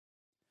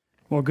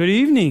Well, good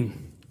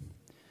evening.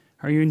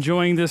 Are you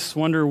enjoying this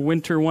winter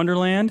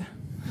wonderland?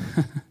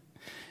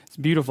 It's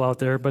beautiful out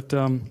there, but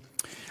I'm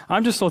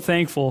just so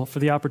thankful for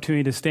the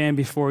opportunity to stand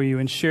before you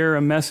and share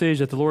a message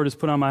that the Lord has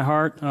put on my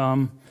heart.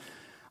 I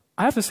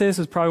have to say this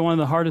is probably one of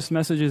the hardest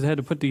messages I had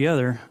to put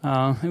together.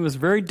 It was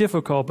very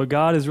difficult, but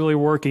God is really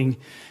working,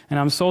 and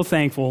I'm so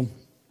thankful.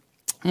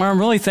 What I'm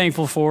really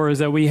thankful for is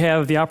that we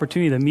have the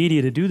opportunity, the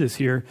media, to do this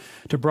here,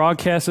 to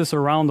broadcast this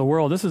around the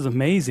world. This is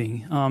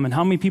amazing. And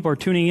how many people are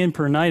tuning in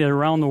per night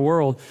around the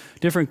world,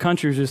 different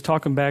countries, just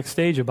talking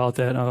backstage about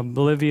that.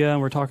 Bolivia,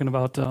 and we're talking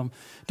about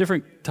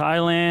different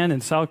Thailand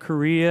and South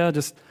Korea.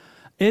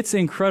 It's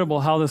incredible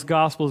how this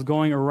gospel is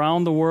going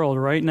around the world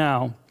right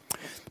now.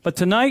 But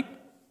tonight,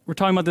 we're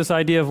talking about this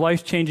idea of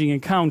life-changing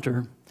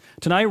encounter.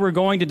 Tonight, we're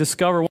going to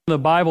discover one of the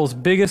Bible's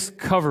biggest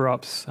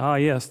cover-ups. Ah,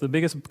 yes, the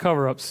biggest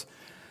cover-ups.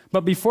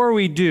 But before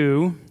we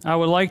do, I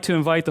would like to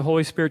invite the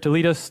Holy Spirit to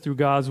lead us through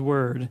God's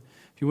Word.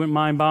 If you wouldn't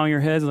mind bowing your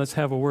heads, let's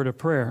have a word of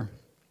prayer.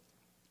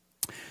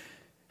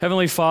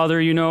 Heavenly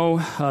Father, you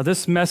know,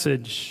 this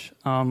message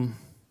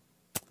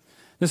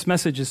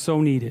is so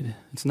needed.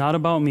 It's not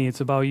about me,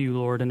 it's about you,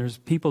 Lord. And there's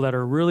people that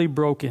are really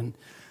broken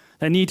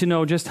that need to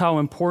know just how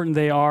important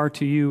they are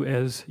to you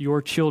as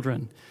your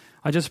children.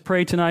 I just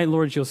pray tonight,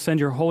 Lord, that you'll send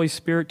your Holy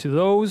Spirit to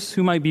those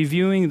who might be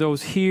viewing,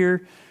 those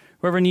here,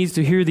 whoever needs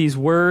to hear these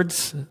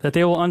words, that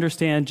they will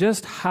understand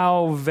just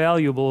how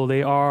valuable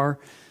they are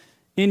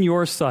in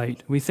your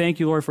sight. We thank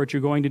you, Lord, for what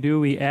you're going to do.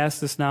 We ask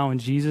this now in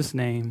Jesus'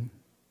 name.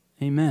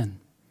 Amen.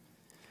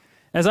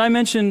 As I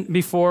mentioned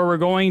before, we're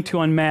going to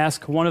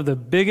unmask one of the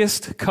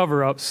biggest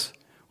cover-ups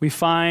we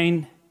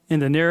find in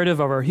the narrative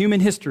of our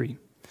human history.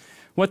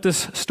 What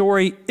this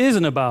story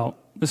isn't about.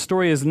 The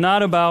story is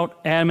not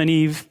about Adam and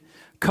Eve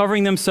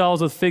covering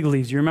themselves with fig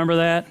leaves. You remember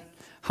that?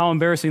 How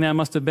embarrassing that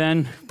must have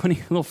been, putting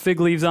little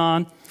fig leaves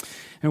on.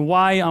 And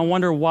why, I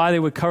wonder why they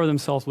would cover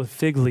themselves with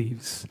fig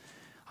leaves.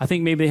 I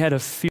think maybe they had a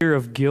fear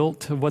of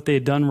guilt of what they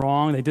had done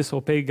wrong. They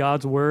disobeyed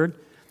God's word.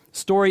 The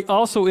story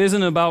also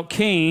isn't about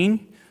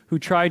Cain, who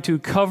tried to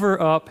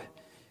cover up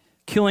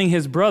killing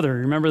his brother.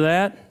 Remember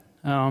that?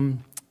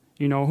 Am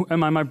I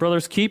my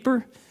brother's keeper?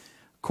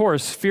 Of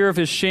course, fear of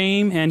his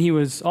shame, and he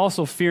was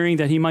also fearing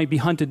that he might be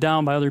hunted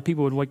down by other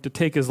people who would like to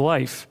take his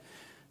life.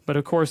 But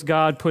of course,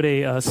 God put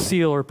a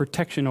seal or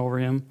protection over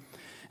him.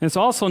 And it's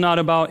also not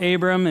about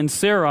Abram and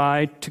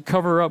Sarai to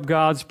cover up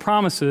God's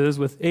promises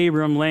with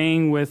Abram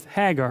laying with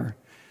Hagar.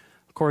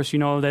 Of course, you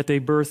know that they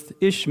birthed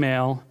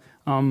Ishmael.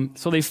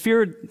 So they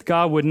feared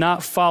God would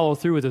not follow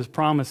through with his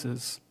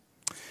promises.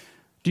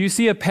 Do you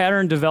see a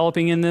pattern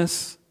developing in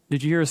this?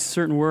 Did you hear a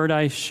certain word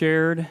I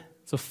shared?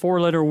 It's a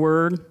 4-letter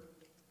word.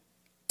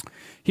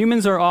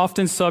 Humans are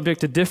often subject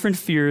to different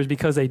fears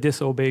because they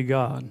disobey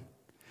God.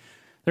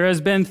 There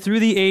has been through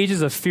the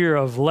ages a fear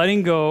of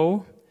letting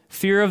go,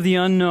 fear of the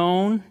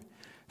unknown,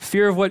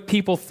 fear of what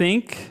people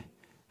think,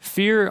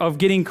 fear of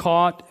getting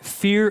caught,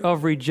 fear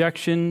of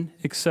rejection,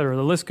 etc.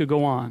 The list could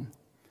go on.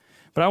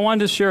 But I wanted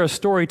to share a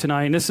story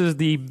tonight, and this is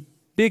the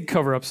big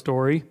cover-up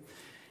story,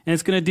 and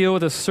it's going to deal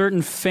with a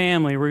certain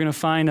family. We're going to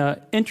find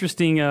an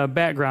interesting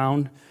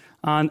background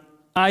on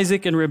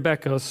Isaac and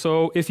Rebekah.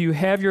 So if you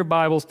have your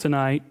Bibles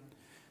tonight,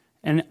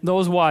 and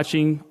those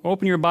watching,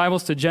 open your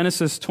Bibles to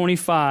Genesis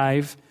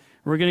 25.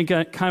 We're going to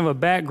get kind of a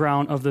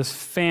background of this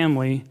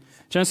family.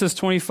 Genesis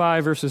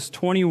 25, verses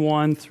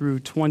 21 through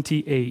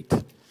 28.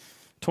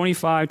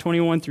 25,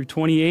 21 through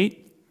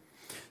 28.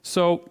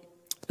 So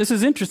this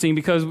is interesting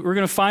because we're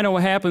going to find out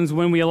what happens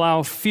when we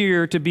allow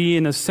fear to be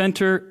in the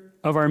center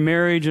of our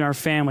marriage and our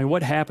family.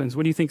 What happens?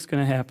 What do you think is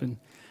going to happen?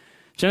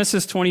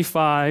 Genesis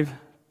 25,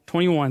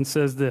 21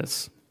 says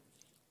this.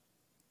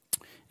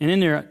 And in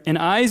there, and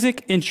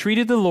Isaac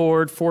entreated the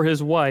Lord for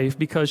his wife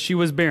because she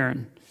was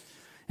barren.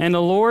 And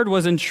the Lord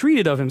was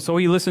entreated of him, so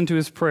he listened to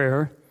his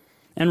prayer.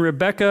 And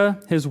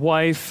Rebekah, his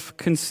wife,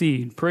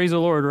 conceived. Praise the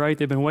Lord, right?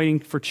 They've been waiting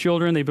for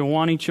children. They've been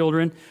wanting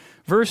children.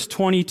 Verse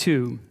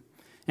 22.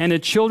 And the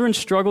children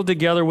struggled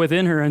together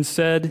within her and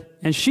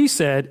she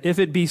said, if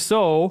it be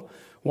so,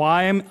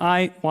 why am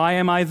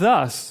I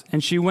thus?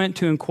 And she went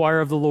to inquire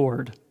of the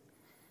Lord.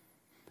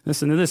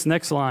 Listen to this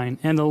next line.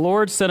 And the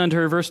Lord said unto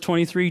her, verse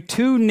 23,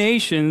 2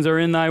 nations are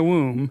in thy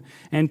womb,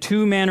 and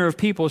 2 manner of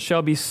people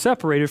shall be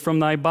separated from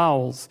thy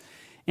bowels.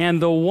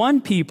 And the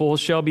one people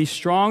shall be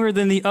stronger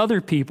than the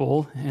other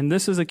people, and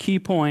this is a key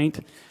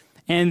point,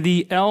 and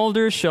the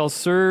elder shall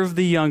serve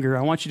the younger.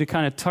 I want you to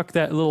kind of tuck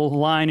that little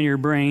line in your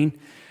brain.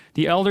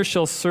 The elder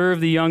shall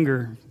serve the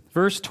younger.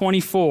 Verse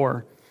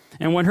 24,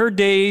 and when her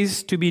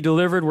days to be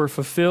delivered were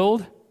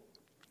fulfilled,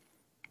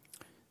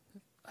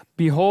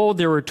 behold,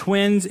 there were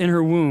twins in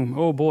her womb.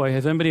 Oh boy,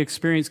 has anybody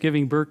experienced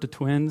giving birth to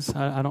twins?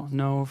 I don't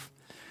know.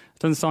 It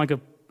doesn't sound like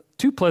a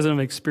too pleasant of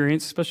an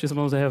experience, especially some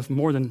of those that have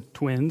more than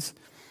twins.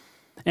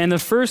 And the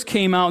first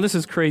came out, this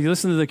is crazy,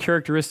 listen to the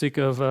characteristic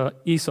of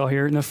Esau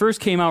here. And the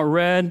first came out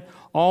red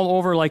all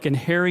over like a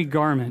hairy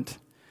garment.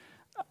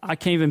 I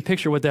can't even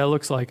picture what that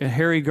looks like, a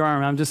hairy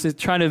garment. I'm just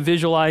trying to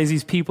visualize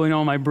these people, in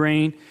my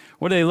brain.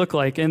 What do they look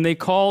like? And they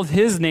called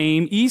his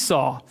name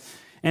Esau.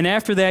 And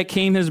after that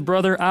came his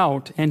brother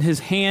out, and his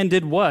hand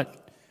did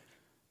what?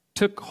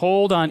 Took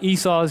hold on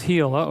Esau's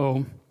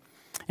heel.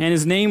 And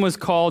his name was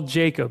called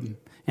Jacob.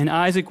 And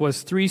Isaac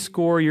was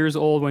 80 years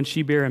old when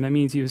she bare him. That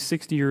means he was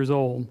 60 years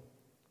old.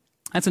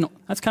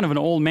 That's kind of an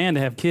old man to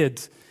have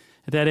kids.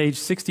 At that age,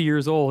 60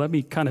 years old, that'd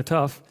be kind of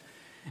tough.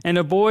 And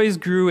the boys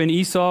grew, and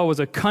Esau was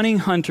a cunning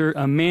hunter,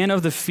 a man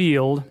of the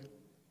field.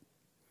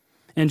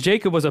 And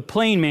Jacob was a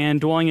plain man,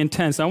 dwelling in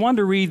tents. I wanted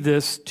to read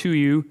this to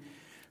you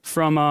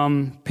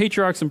from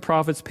Patriarchs and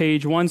Prophets,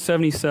 page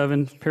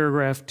 177,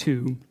 paragraph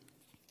 2.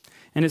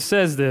 And it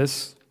says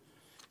this: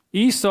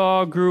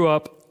 Esau grew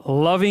up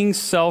loving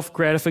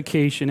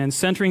self-gratification and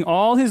centering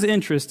all his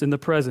interest in the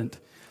present.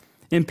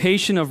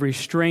 Impatient of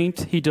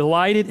restraint, he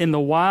delighted in the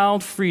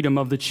wild freedom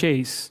of the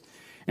chase,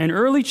 and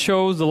early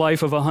chose the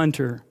life of a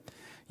hunter.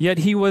 Yet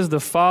he was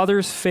the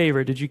father's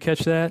favorite. Did you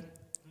catch that?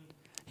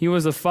 He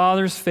was the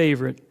father's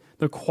favorite.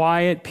 The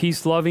quiet,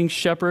 peace-loving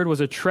shepherd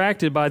was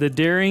attracted by the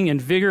daring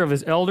and vigor of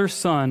his elder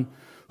son,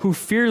 who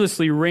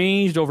fearlessly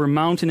ranged over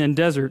mountain and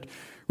desert,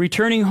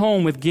 returning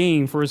home with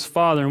game for his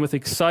father and with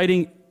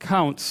exciting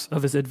accounts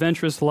of his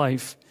adventurous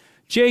life.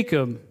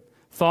 Jacob,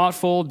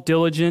 thoughtful,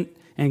 diligent,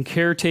 and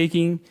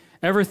caretaking,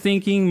 ever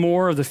thinking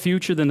more of the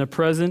future than the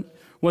present,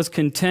 was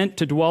content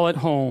to dwell at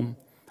home,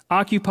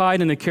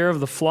 occupied in the care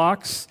of the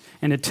flocks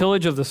and the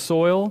tillage of the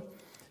soil.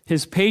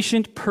 His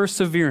patient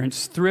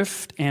perseverance,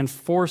 thrift, and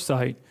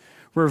foresight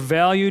were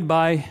valued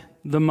by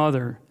the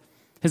mother.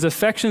 His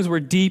affections were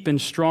deep and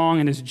strong,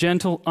 and his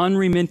gentle,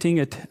 unremitting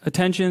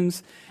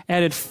attentions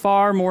added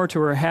far more to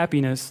her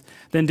happiness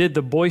than did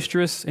the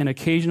boisterous and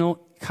occasional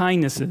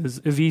kindnesses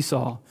of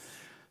Esau.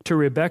 To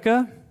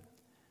Rebekah,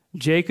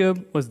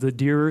 Jacob was the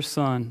dearer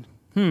son.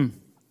 Did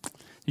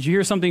you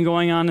hear something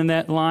going on in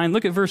that line?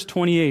 Look at verse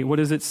 28. What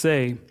does it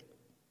say?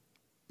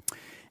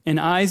 And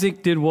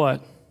Isaac did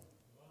what?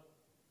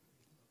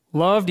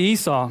 Loved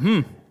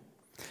Esau.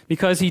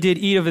 Because he did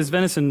eat of his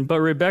venison. But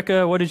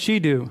Rebekah, what did she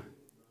do?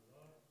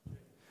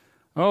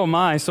 Oh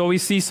my, so we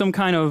see some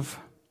kind of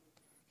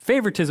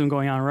favoritism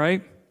going on,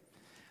 right?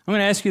 I'm going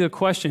to ask you the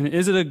question,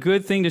 is it a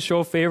good thing to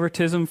show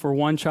favoritism for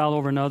one child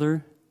over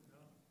another?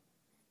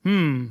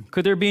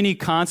 Could there be any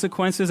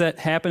consequences that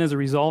happen as a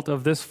result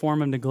of this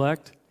form of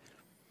neglect?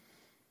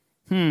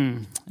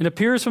 It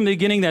appears from the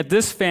beginning that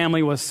this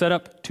family was set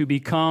up to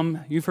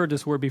become, you've heard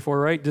this word before,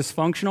 right?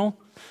 Dysfunctional?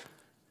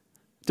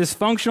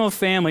 Dysfunctional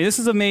family. This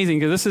is amazing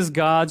because this is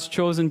God's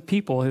chosen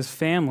people, his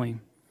family.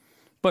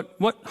 But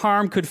what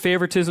harm could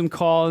favoritism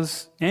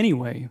cause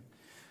anyway?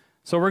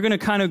 So we're going to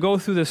kind of go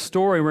through this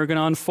story. We're going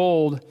to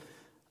unfold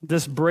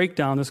this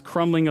breakdown, this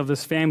crumbling of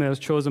this family that was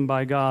chosen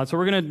by God. So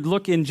we're going to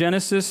look in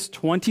Genesis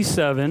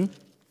 27.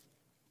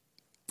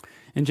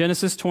 In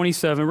Genesis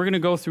 27, we're going to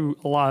go through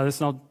a lot of this,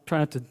 and I'll try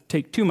not to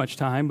take too much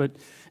time, but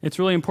it's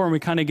really important we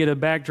kind of get a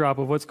backdrop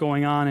of what's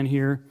going on in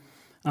here.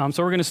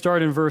 So we're going to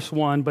start in verse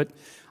 1, but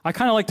I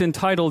kind of like to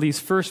entitle these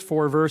first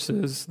 4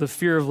 verses, The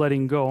Fear of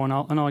Letting Go, and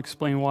I'll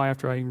explain why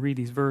after I read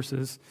these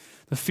verses.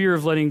 The fear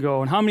of letting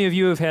go. And how many of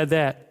you have had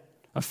that?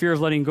 A fear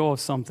of letting go of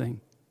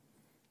something?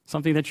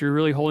 Something that you're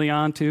really holding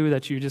on to,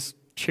 that you just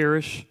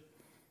cherish?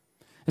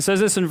 It says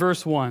this in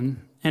verse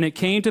 1, And it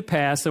came to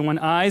pass that when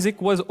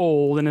Isaac was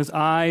old and his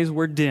eyes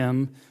were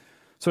dim,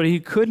 so that he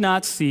could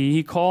not see,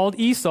 he called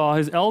Esau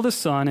his eldest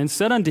son and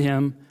said unto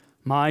him,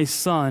 My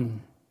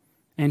son.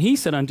 And he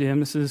said unto him,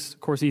 this is, of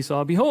course,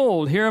 Esau,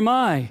 Behold, here am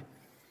I.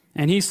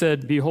 And he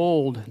said,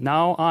 Behold,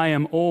 now I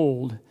am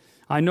old.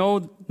 I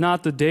know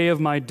not the day of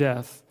my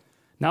death.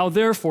 Now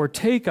therefore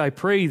take, I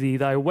pray thee,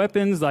 thy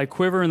weapons, thy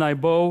quiver, and thy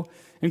bow,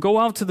 and go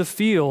out to the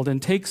field,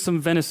 and take some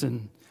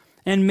venison,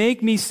 and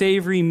make me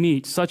savory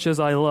meat, such as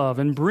I love,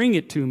 and bring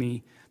it to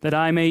me, that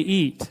I may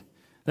eat,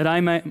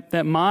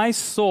 that my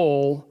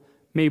soul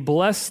may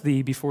bless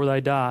thee before thy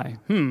die.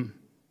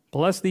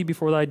 Bless thee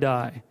before thy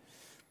die.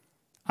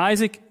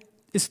 Isaac,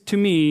 to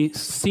me,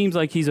 seems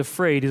like he's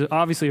afraid. He's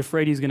obviously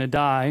afraid he's going to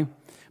die.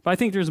 But I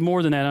think there's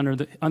more than that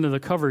under the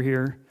cover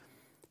here.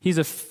 He's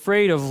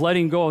afraid of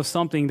letting go of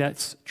something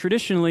that's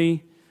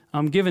traditionally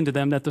given to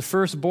them, that the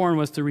firstborn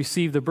was to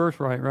receive the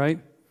birthright, right?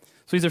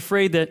 So he's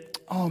afraid that,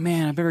 oh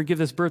man, I better give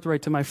this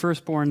birthright to my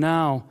firstborn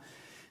now.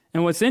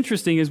 And what's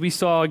interesting is we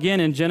saw again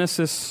in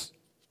Genesis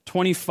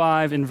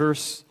 25 in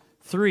verse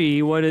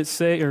 3, what it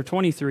say, or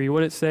 23,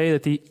 what it say?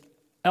 That the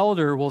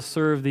elder will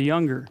serve the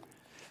younger.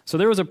 So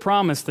there was a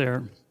promise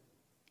there.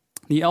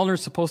 The elder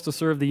is supposed to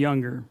serve the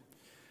younger.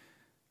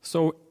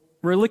 So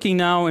we're looking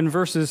now in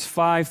verses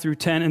 5 through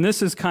 10, and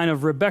this is kind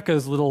of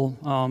Rebekah's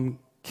little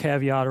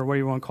caveat, or what do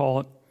you want to call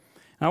it.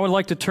 And I would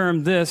like to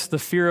term this the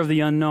fear of the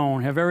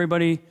unknown. Have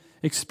everybody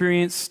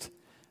experienced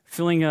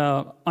feeling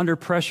under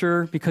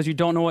pressure because you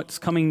don't know what's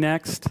coming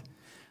next?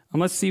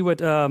 Let's see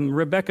what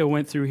Rebekah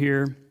went through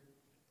here.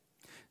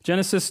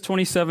 Genesis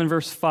 27,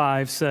 verse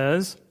 5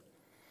 says,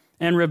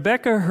 And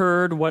Rebekah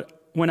heard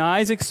when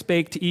Isaac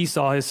spake to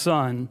Esau his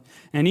son,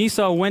 and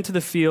Esau went to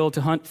the field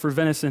to hunt for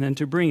venison and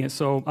to bring it.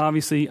 So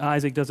obviously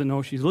Isaac doesn't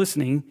know she's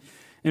listening.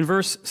 And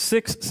verse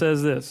 6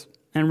 says this,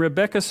 And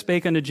Rebekah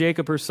spake unto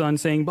Jacob her son,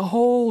 saying,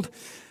 Behold,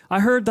 I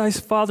heard thy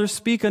father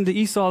speak unto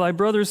Esau thy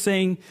brother,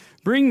 saying,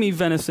 Bring me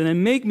venison,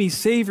 and make me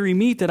savory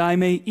meat, that I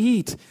may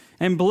eat,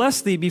 and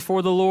bless thee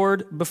before the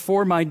Lord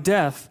before my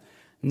death.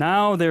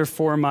 Now,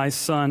 therefore, my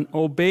son,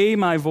 obey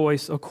my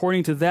voice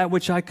according to that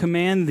which I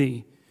command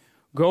thee.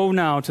 Go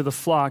now to the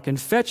flock, and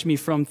fetch me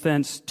from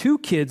thence 2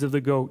 kids of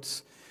the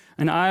goats,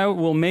 and I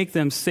will make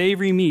them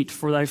savory meat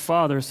for thy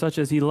father, such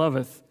as he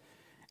loveth.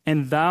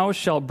 And thou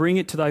shalt bring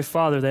it to thy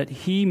father, that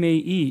he may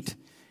eat,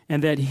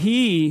 and that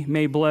he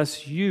may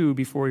bless you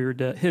before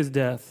his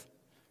death.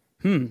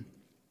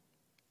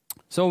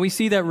 So we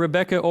see that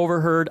Rebekah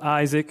overheard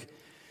Isaac.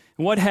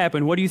 What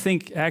happened? What do you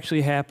think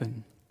actually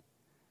happened?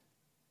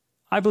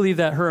 I believe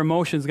that her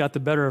emotions got the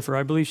better of her.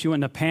 I believe she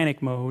went into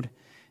panic mode,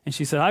 and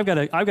she said, I've got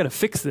to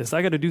fix this.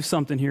 I've got to do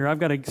something here. I've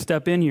got to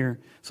step in here.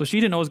 So she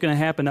didn't know what was going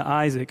to happen to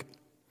Isaac.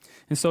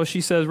 And so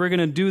she says, we're going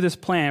to do this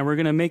plan. We're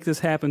going to make this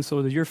happen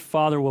so that your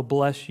father will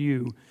bless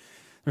you.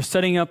 They're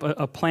setting up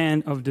a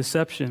plan of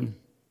deception.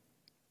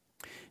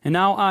 And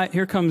now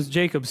here comes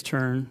Jacob's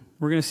turn.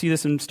 We're going to see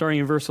this starting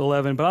in verse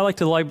 11. But I like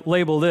to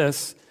label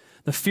this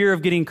the fear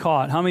of getting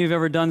caught. How many of you have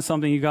ever done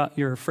something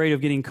you're afraid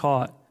of getting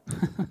caught?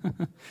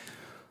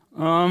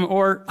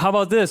 Or how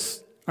about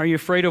this? Are you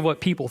afraid of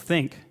what people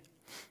think?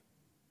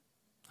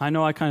 I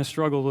know I kind of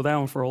struggled with that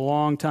one for a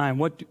long time.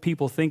 What do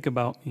people think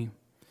about me?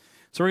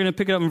 So we're going to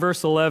pick it up in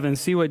verse 11,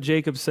 see what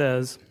Jacob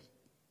says.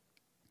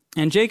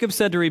 And Jacob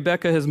said to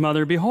Rebekah, his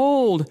mother,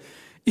 Behold,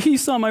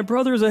 Esau, my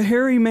brother, is a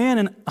hairy man,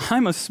 and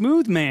I'm a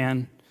smooth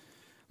man.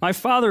 My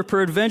father,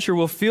 peradventure,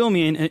 will feel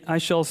me, and I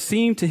shall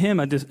seem to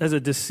him as a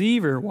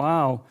deceiver.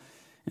 Wow.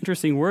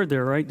 Interesting word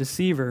there, right?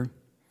 Deceiver.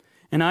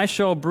 And I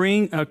shall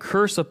bring a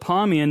curse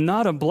upon me, and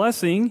not a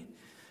blessing.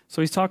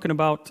 So he's talking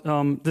about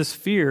this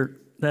fear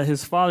that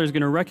his father is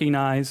going to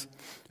recognize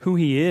who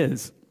he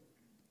is.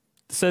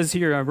 It says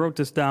here, I wrote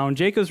this down,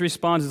 Jacob's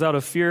response is out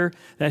of fear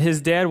that his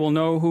dad will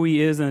know who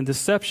he is, and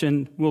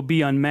deception will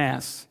be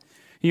unmasked.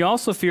 He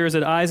also fears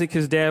that Isaac,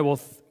 his dad,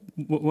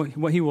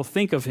 what he will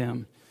think of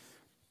him.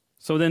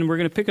 So then we're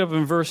going to pick up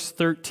in verse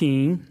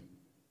 13.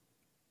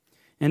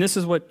 And this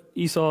is what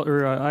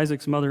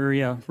Isaac's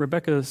mother,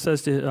 Rebekah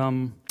says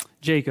to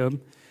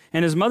Jacob.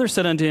 And his mother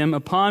said unto him,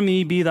 Upon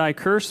me be thy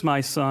curse,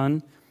 my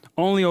son.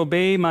 Only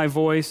obey my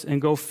voice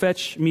and go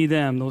fetch me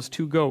them, those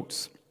 2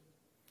 goats.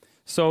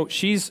 So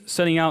she's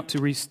setting out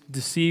to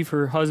deceive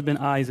her husband,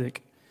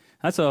 Isaac.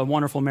 That's a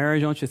wonderful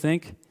marriage, don't you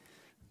think?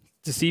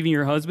 Deceiving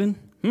your husband?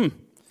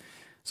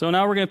 So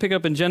now we're going to pick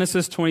up in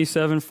Genesis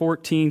 27,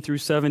 14 through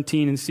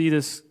 17 and see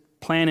this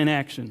plan in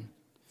action.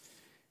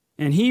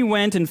 And he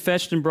went and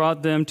fetched and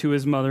brought them to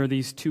his mother,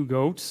 these 2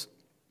 goats.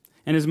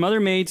 And his mother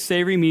made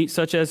savory meat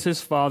such as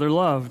his father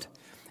loved.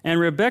 And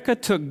Rebekah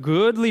took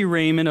goodly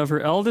raiment of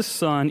her eldest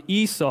son,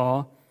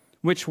 Esau,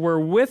 which were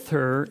with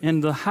her in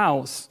the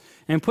house,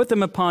 and put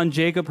them upon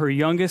Jacob, her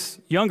younger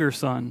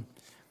son.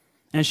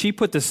 And she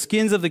put the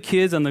skins of the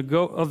kids of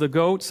the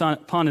goats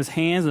upon his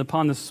hands and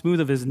upon the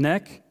smooth of his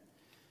neck.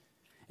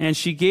 And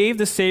she gave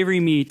the savory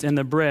meat and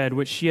the bread,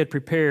 which she had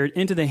prepared,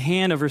 into the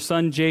hand of her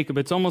son Jacob.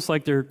 It's almost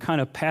like they're kind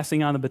of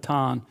passing on the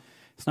baton.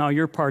 It's now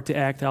your part to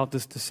act out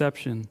this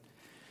deception.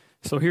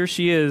 So here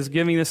she is,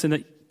 giving this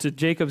to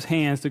Jacob's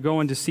hands to go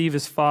and deceive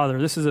his father.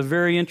 This is a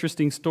very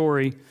interesting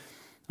story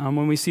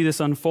when we see this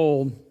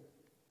unfold.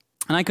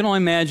 And I can only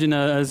imagine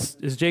as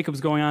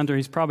Jacob's going on there,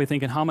 he's probably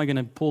thinking, how am I going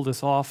to pull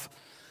this off?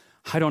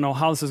 I don't know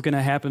how this is going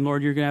to happen.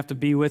 Lord, you're going to have to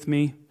be with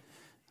me.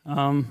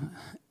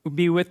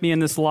 Be with me in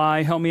this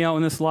lie. Help me out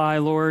in this lie,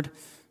 Lord.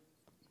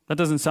 That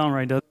doesn't sound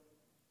right, does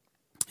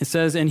it? It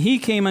says, and he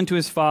came unto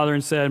his father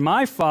and said,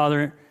 My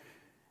father.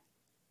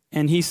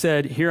 And he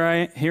said,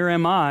 Here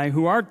am I.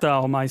 Who art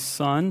thou, my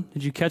son?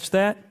 Did you catch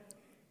that?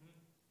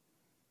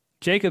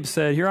 Jacob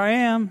said, Here I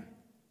am.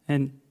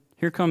 And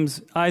here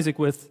comes Isaac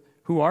with,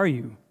 Who are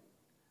you?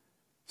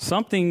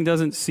 Something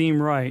doesn't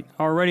seem right.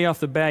 Already off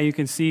the bat, you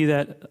can see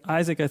that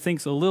Isaac, I think,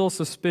 is a little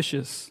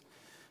suspicious.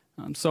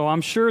 So I'm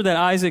sure that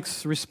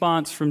Isaac's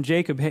response from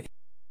Jacob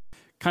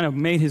kind of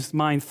made his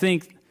mind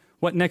think,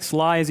 what next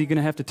lie is he going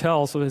to have to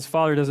tell so his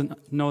father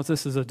doesn't know if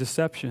this is a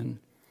deception?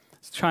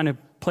 It's trying to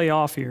play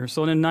off here.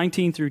 So then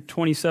 19 through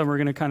 27, we're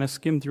going to kind of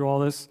skim through all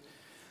this.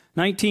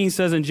 19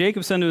 says, And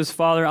Jacob said to his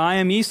father, I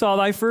am Esau,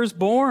 thy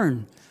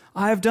firstborn.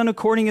 I have done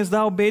according as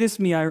thou badest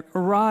me.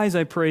 Arise,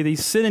 I pray thee,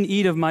 sit and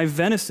eat of my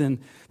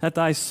venison, that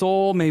thy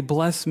soul may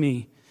bless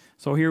me.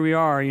 So here we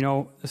are,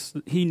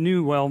 he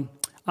knew,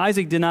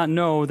 Isaac did not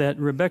know that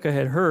Rebekah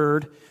had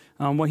heard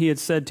what he had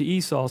said to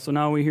Esau. So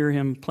now we hear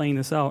him playing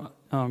this out,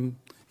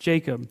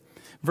 Jacob.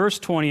 Verse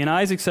 20, And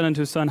Isaac said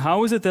unto his son,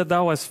 How is it that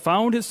thou hast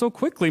found it so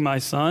quickly, my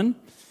son?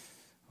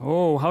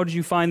 Oh, how did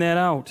you find that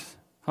out?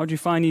 How did you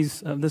find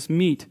this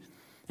meat?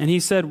 And he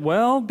said,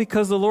 Well,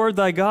 because the Lord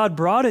thy God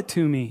brought it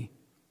to me.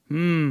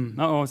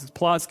 This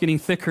plot's getting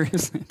thicker,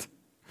 isn't it?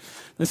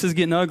 This is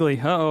getting ugly.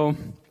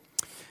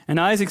 And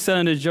Isaac said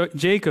unto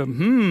Jacob,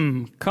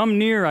 Come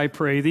near, I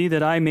pray thee,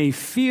 that I may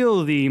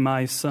feel thee,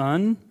 my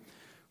son,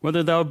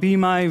 whether thou be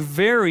my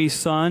very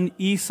son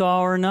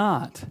Esau or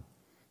not.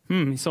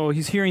 So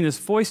he's hearing this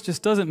voice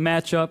just doesn't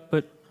match up,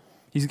 but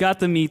He's got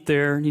the meat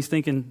there, and he's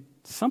thinking,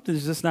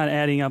 something's just not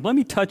adding up. Let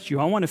me touch you.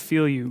 I want to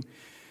feel you.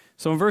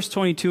 So in verse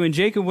 22, and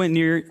Jacob went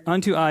near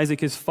unto Isaac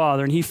his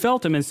father, and he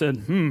felt him and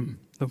said,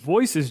 the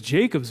voice is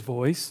Jacob's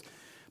voice,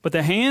 but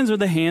the hands are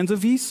the hands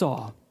of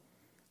Esau.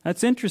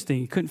 That's interesting.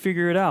 He couldn't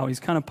figure it out. He's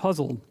kind of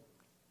puzzled.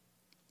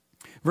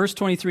 Verse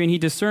 23, and he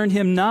discerned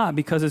him not,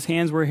 because his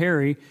hands were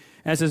hairy,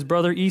 as his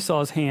brother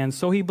Esau's hands.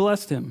 So he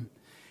blessed him.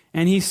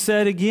 And he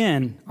said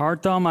again,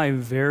 art thou my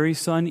very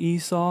son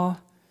Esau?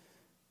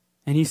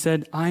 And he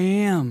said, I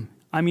am.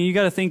 I mean, you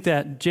got to think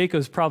that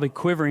Jacob's probably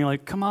quivering,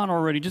 like, come on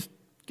already, just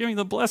give me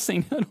the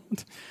blessing. I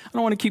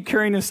don't want to keep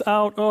carrying this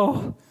out.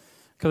 Oh,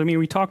 because I mean,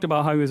 we talked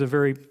about how he was a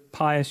very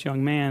pious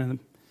young man.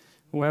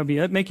 Well,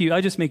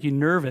 I just make you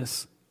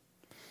nervous.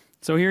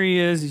 So here he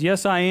is,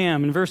 yes, I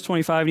am. In verse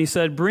 25, and he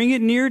said, bring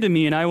it near to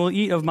me, and I will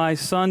eat of my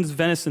son's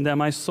venison, that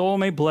my soul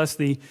may bless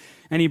thee.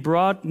 And he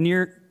brought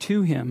near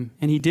to him,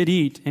 and he did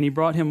eat, and he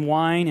brought him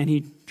wine, and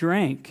he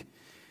drank.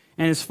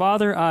 And his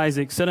father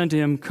Isaac said unto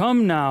him,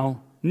 come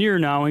now, near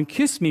now, and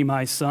kiss me,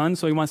 my son.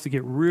 So he wants to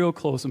get real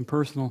close and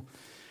personal.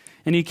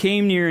 And he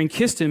came near and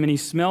kissed him, and he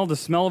smelled the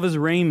smell of his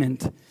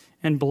raiment,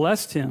 and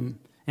blessed him,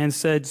 and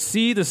said,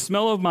 see, the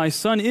smell of my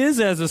son is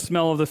as the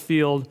smell of the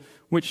field,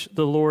 which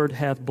the Lord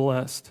hath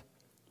blessed.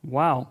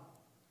 Wow.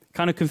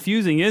 Kind of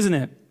confusing, isn't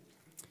it?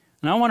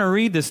 And I want to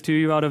read this to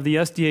you out of the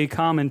SDA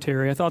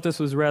commentary. I thought this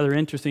was rather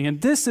interesting.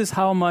 And this is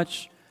how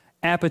much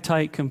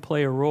appetite can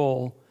play a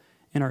role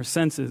in our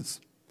senses.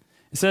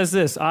 It says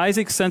this,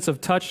 Isaac's sense of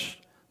touch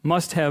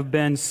must have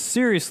been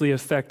seriously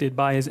affected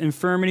by his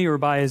infirmity or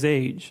by his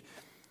age.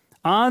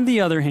 On the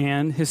other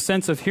hand, his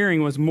sense of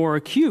hearing was more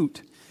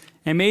acute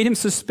and made him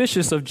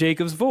suspicious of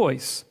Jacob's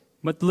voice.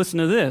 But listen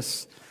to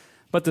this.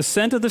 But the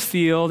scent of the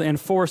field and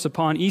force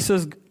upon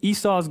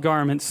Esau's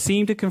garments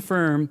seemed to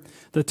confirm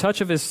the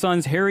touch of his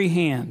son's hairy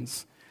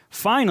hands.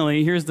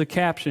 Finally, here's the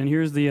caption,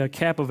 here's the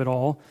cap of it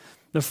all.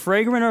 The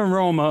fragrant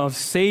aroma of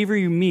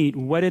savory meat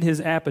whetted his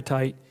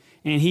appetite,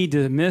 and he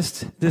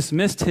dismissed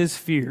his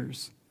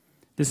fears.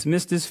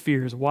 Dismissed his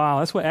fears. Wow,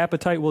 that's what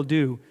appetite will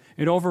do.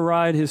 It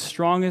override his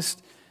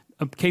strongest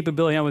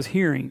capability, I was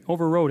hearing,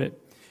 overrode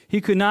it. He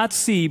could not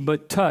see,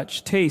 but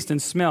touch, taste,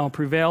 and smell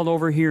prevailed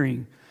over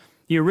hearing.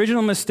 The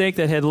original mistake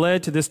that had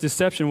led to this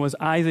deception was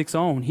Isaac's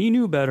own. He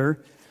knew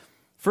better.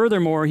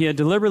 Furthermore, he had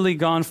deliberately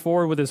gone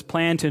forward with his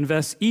plan to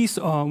invest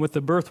Esau with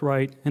the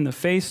birthright in the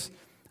face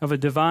of a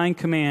divine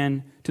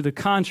command to the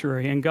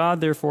contrary, and God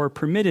therefore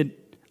permitted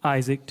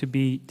Isaac to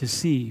be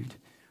deceived.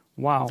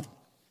 Wow.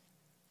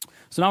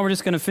 So now we're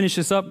just going to finish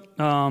this up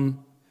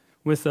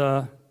with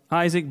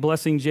Isaac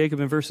blessing Jacob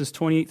in verses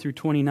 28 through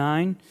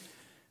 29.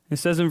 It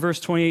says in verse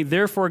 28,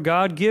 therefore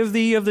God give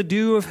thee of the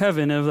dew of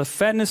heaven, of the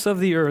fatness of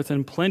the earth,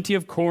 and plenty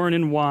of corn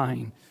and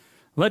wine.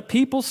 Let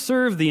people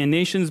serve thee, and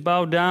nations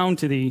bow down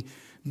to thee.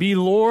 Be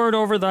Lord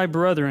over thy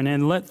brethren,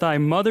 and let thy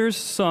mother's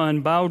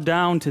son bow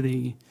down to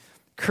thee.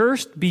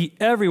 Cursed be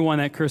everyone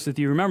that curseth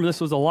you. Remember,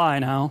 this was a lie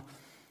now.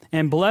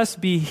 And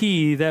blessed be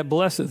he that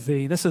blesseth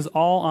thee. This is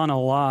all on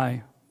a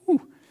lie.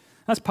 Whew,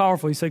 that's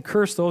powerful. He said,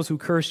 curse those who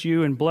curse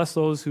you, and bless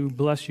those who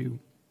bless you.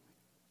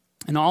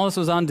 And all this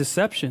was on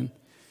deception.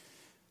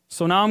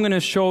 So now I'm going to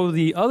show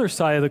the other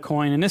side of the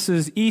coin, and this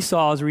is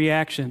Esau's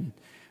reaction.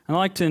 I'd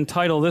like to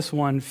entitle this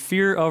one,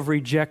 Fear of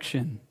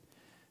Rejection.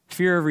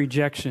 Fear of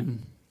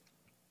rejection.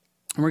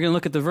 And we're going to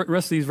look at the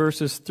rest of these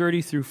verses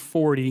 30 through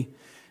 40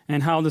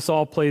 and how this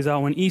all plays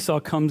out when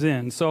Esau comes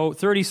in. So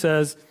 30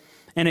 says,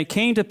 and it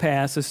came to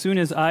pass, as soon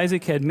as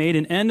Isaac had made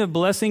an end of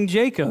blessing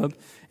Jacob,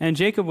 and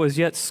Jacob was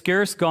yet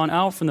scarce gone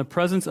out from the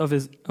presence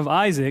of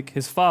Isaac,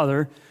 his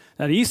father,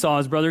 that Esau,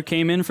 his brother,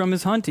 came in from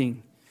his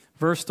hunting.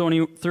 Verse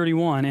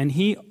 31, and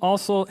he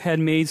also had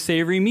made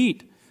savory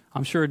meat.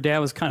 I'm sure dad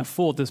was kind of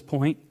full at this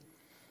point.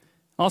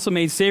 Also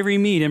made savory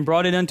meat and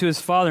brought it unto his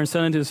father and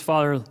said unto his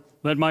father,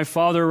 let my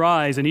father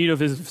rise and eat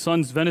of his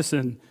son's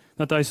venison,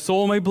 that thy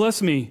soul may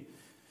bless me.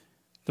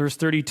 Verse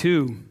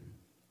 32,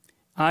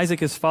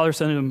 Isaac his father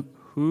said unto him,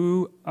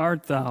 who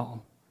art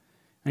thou?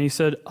 And he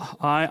said,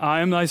 I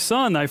am thy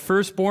son, thy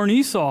firstborn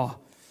Esau.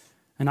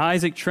 And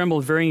Isaac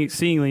trembled very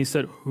exceedingly. He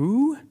said,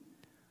 who?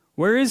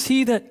 Where is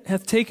he that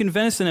hath taken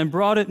venison and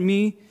brought it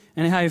me,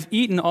 and I have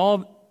eaten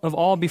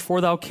all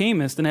before thou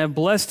camest, and have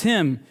blessed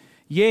him?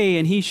 Yea,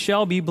 and he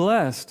shall be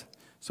blessed.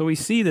 So we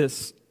see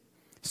this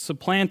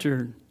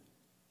supplanter,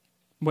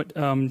 what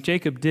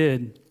Jacob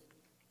did.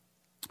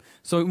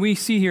 So we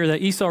see here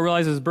that Esau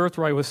realizes his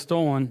birthright was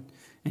stolen,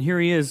 and here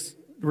he is.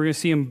 We're going to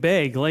see him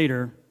beg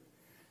later.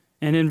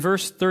 And in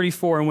verse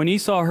 34, and when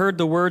Esau heard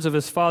the words of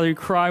his father, he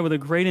cried with a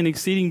great and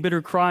exceeding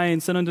bitter cry,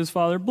 and said unto his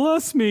father,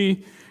 bless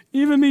me,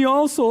 even me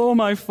also, O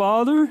my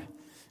father.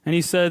 And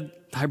he said,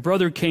 thy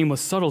brother came with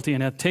subtlety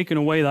and hath taken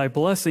away thy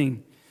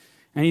blessing.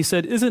 And he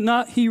said, is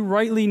not he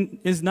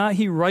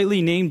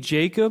rightly named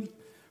Jacob?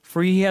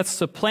 For he hath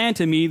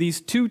supplanted me these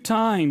 2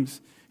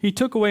 times. He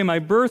took away my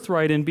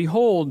birthright, and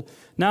behold,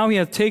 now he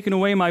hath taken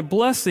away my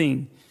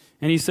blessing.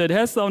 And he said,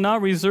 hast thou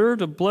not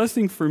reserved a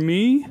blessing for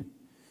me?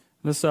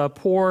 This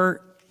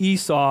poor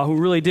Esau, who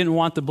really didn't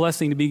want the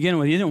blessing to begin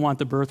with. He didn't want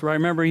the birthright.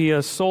 Remember,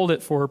 he sold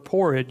it for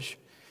porridge.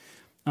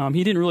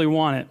 he didn't really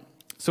want it.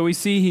 So we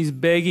see he's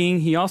begging.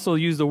 He also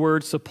used the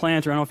word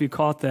supplanter. I don't know if you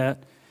caught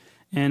that.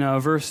 In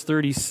verse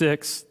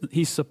 36,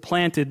 he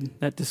supplanted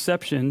that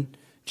deception.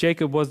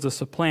 Jacob was the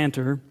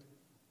supplanter.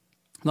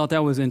 I thought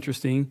that was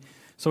interesting.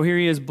 So here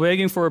he is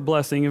begging for a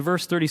blessing. In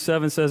verse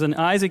 37 says, And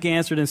Isaac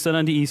answered and said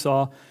unto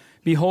Esau,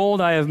 Behold,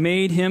 I have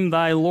made him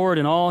thy lord,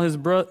 and all his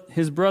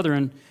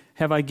brethren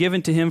have I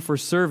given to him for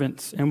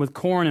servants, and with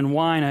corn and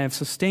wine I have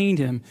sustained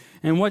him.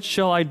 And what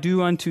shall I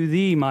do unto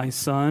thee, my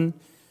son?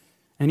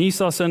 And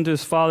Esau said unto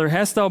his father,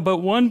 Hast thou but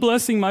one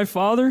blessing, my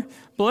father?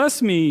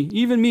 Bless me,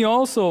 even me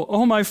also,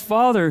 O my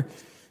father.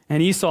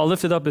 And Esau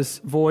lifted up his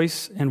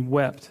voice and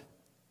wept.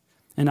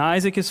 And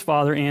Isaac his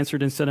father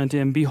answered and said unto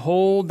him,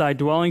 Behold, thy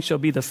dwelling shall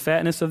be the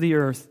fatness of the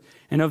earth,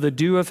 and of the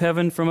dew of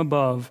heaven from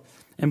above.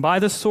 And by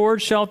the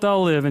sword shalt thou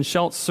live, and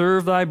shalt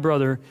serve thy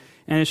brother.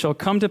 And it shall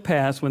come to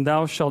pass, when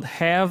thou shalt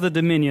have the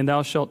dominion,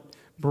 thou shalt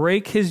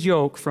break his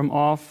yoke from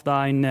off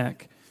thy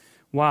neck.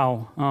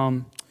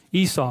 Wow.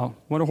 Esau,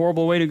 what a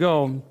horrible way to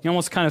go. You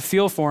almost kind of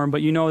feel for him,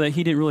 but you know that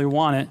he didn't really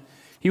want it.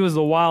 He was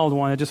the wild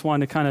one that just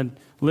wanted to kind of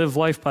live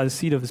life by the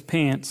seat of his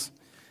pants.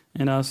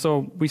 And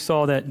so we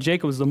saw that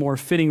Jacob was the more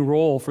fitting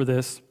role for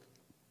this.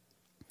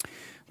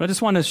 But I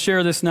just want to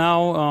share this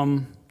now,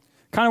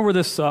 kind of where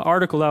this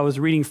article that I was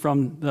reading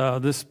from,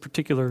 this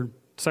particular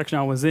section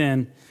I was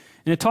in.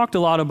 And it talked a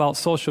lot about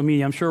social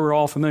media. I'm sure we're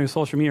all familiar with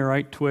social media,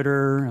 right?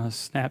 Twitter,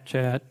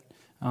 Snapchat,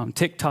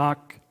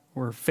 TikTok,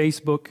 or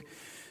Facebook.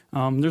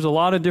 There's a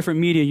lot of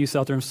different media use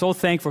out there. I'm so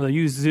thankful. We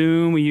use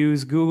Zoom, we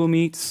use Google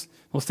Meets.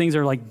 Those things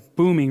are like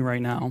booming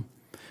right now.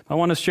 I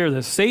want to share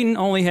this. Satan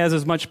only has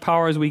as much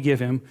power as we give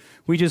him.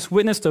 We just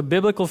witnessed a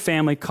biblical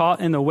family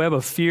caught in the web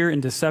of fear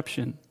and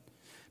deception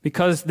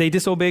because they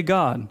disobeyed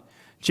God.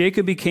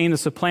 Jacob became the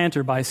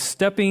supplanter by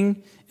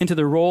stepping into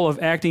the role of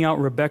acting out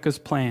Rebekah's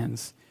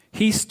plans.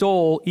 He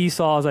stole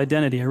Esau's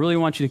identity. I really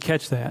want you to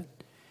catch that.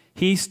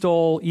 He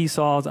stole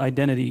Esau's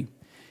identity.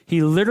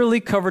 He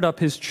literally covered up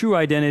his true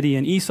identity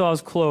in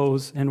Esau's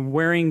clothes and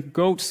wearing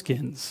goat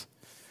skins.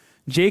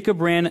 Jacob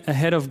ran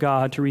ahead of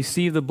God to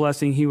receive the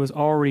blessing he was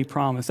already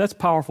promised. That's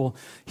powerful.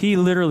 He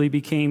literally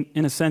became,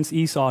 in a sense,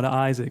 Esau to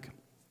Isaac.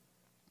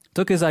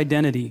 Took his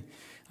identity.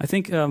 I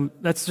think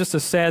that's just a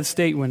sad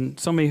state when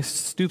somebody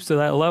stoops to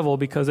that level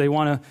because they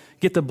want to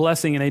get the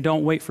blessing and they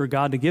don't wait for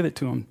God to give it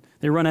to them.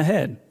 They run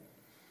ahead.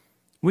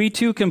 We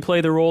too can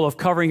play the role of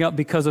covering up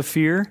because of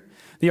fear.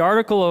 The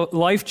article, A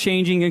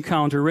Life-Changing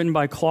Encounter, written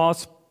by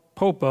Klaus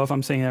Popa, if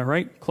I'm saying that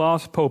right,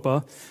 Klaus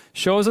Popa,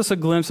 shows us a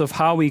glimpse of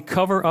how we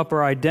cover up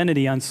our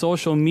identity on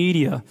social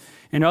media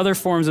and other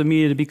forms of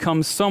media to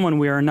become someone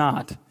we are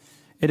not.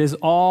 It is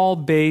all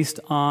based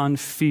on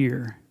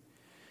fear.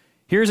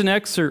 Here's an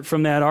excerpt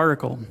from that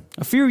article.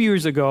 A few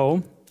years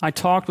ago, I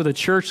talked with a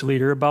church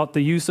leader about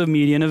the use of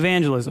media in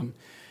evangelism.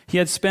 He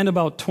had spent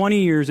about 20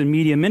 years in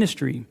media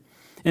ministry.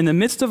 In the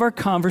midst of our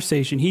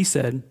conversation, he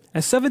said,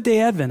 as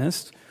Seventh-day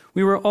Adventists,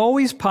 we were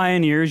always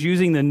pioneers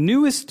using the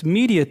newest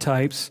media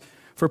types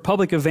for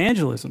public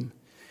evangelism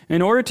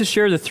in order to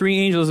share the three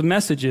angels'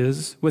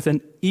 messages with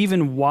an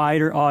even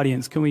wider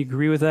audience. Can we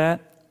agree with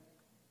that?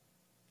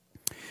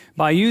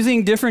 By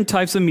using different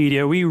types of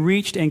media, we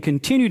reached and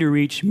continue to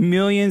reach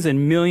millions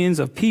and millions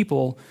of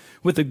people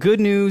with the good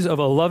news of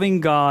a loving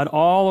God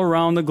all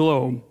around the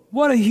globe.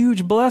 What a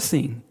huge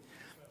blessing.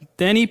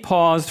 Then he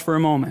paused for a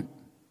moment.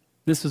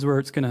 This is where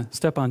it's going to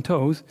step on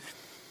toes.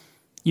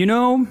 You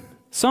know,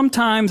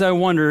 sometimes I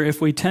wonder if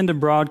we tend to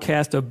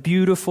broadcast a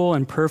beautiful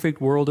and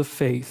perfect world of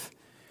faith,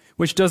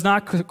 which does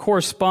not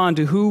correspond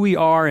to who we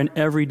are in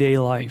everyday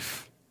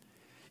life.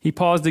 He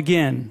paused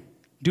again.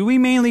 Do we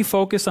mainly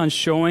focus on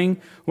showing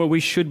what we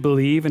should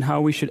believe and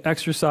how we should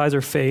exercise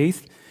our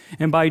faith?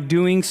 And by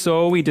doing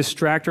so, we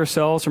distract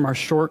ourselves from our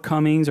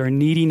shortcomings, our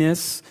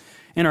neediness,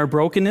 and our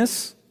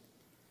brokenness?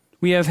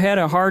 We have had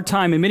a hard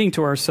time admitting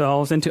to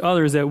ourselves and to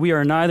others that we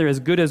are neither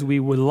as good as we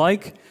would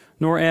like,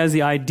 nor as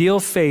the ideal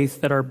faith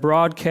that our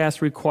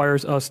broadcast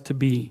requires us to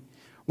be.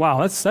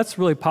 Wow, that's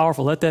really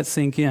powerful. Let that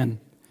sink in.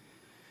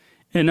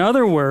 In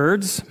other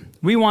words,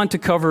 we want to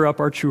cover up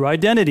our true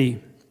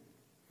identity.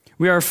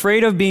 We are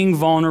afraid of being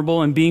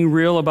vulnerable and being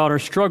real about our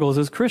struggles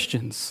as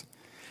Christians.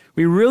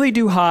 We really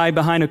do hide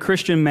behind a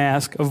Christian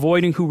mask,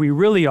 avoiding who we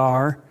really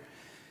are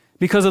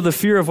because of the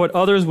fear of what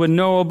others would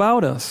know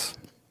about us.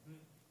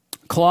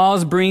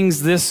 Claus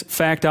brings this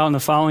fact out in the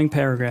following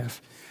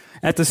paragraph.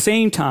 At the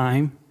same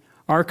time,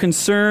 our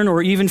concern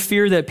or even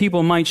fear that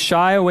people might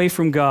shy away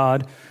from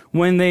God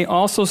when they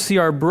also see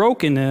our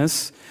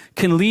brokenness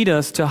can lead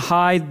us to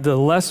hide the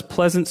less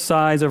pleasant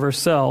sides of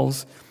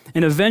ourselves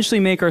and eventually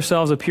make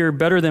ourselves appear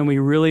better than we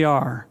really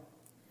are.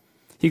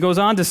 He goes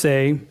on to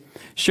say,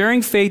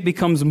 sharing faith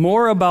becomes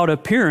more about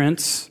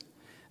appearance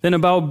than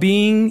about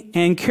being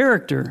and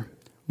character,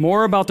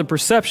 more about the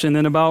perception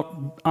than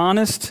about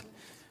honest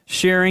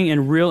sharing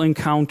and real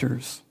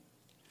encounters.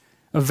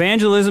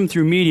 Evangelism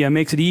through media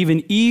makes it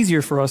even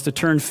easier for us to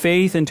turn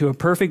faith into a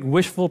perfect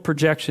wishful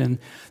projection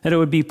that it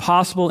would be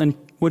possible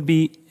would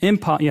be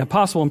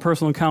possible in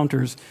personal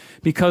encounters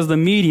because the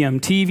medium,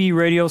 TV,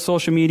 radio,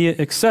 social media,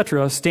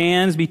 etc.,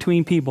 stands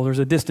between people. There's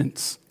a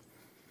distance.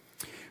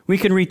 We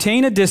can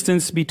retain a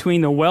distance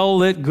between the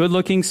well-lit,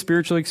 good-looking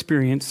spiritual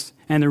experience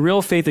and the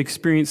real faith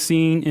experience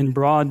seen in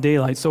broad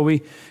daylight. So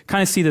we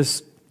kind of see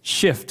this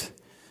shift,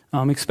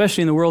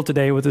 especially in the world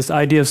today with this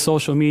idea of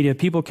social media.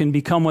 People can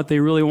become what they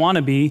really want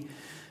to be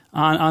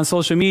on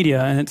social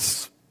media, and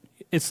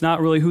it's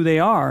not really who they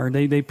are.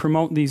 They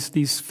promote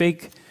these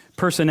fake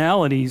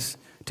personalities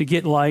to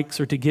get likes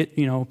or to get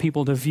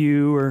people to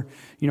view or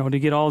to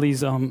get all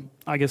these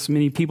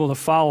many people to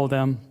follow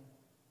them.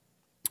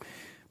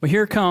 But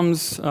here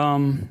comes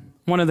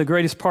one of the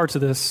greatest parts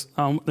of this,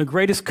 the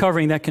greatest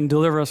covering that can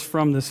deliver us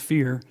from this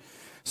fear.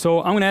 So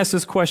I'm going to ask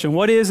this question: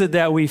 what is it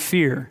that we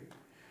fear?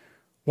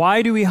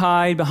 Why do we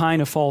hide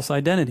behind a false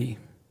identity?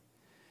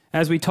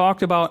 As we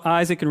talked about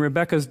Isaac and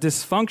Rebekah's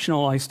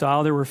dysfunctional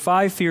lifestyle, there were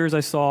 5 fears I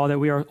saw that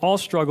we all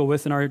struggle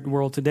with in our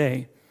world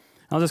today.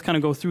 I'll just kind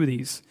of go through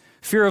these.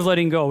 Fear of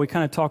letting go. We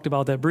kind of talked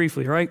about that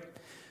briefly, right?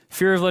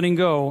 Fear of letting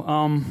go.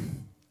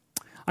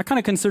 I kind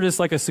of consider this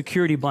like a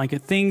security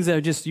blanket, things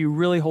that just you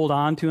really hold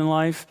on to in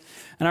life.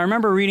 And I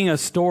remember reading a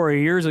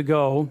story years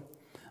ago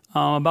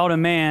about a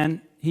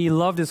man. He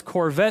loved his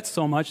Corvette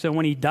so much that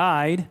when he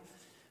died,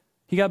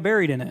 he got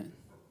buried in it.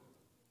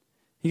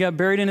 He got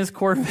buried in his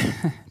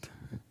Corvette.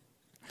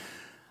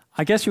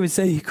 I guess you would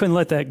say he couldn't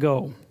let that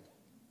go.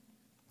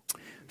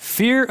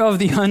 Fear of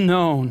the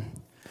unknown.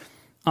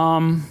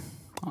 I'll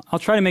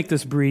try to make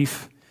this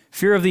brief.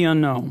 Fear of the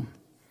unknown.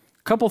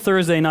 A couple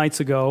Thursday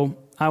nights ago,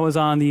 I was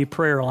on the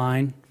prayer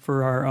line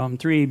for our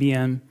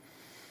 3ABN,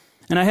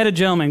 and I had a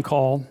gentleman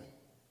call,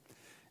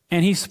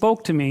 and he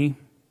spoke to me.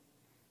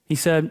 He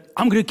said,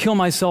 "I'm going to kill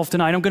myself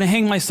tonight. I'm going to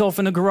hang myself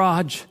in the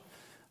garage."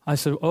 I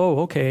said,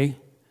 "Oh, okay."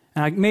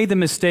 And I made the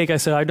mistake. I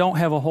said, "I don't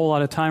have a whole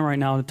lot of time right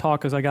now to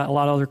talk because I got a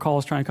lot of other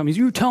calls trying to come." He said,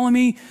 "You're telling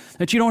me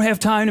that you don't have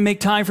time to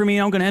make time for me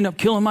and I'm going to end up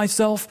killing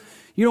myself?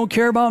 You don't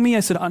care about me?" I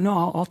said,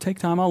 "No, I'll take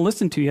time. I'll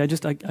listen to you.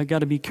 I got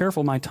to be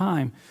careful of my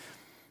time."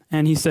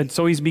 And he said,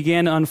 so he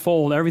began to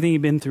unfold everything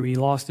he'd been through. He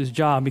lost his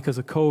job because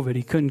of COVID.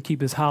 He couldn't keep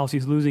his house.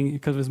 He's losing it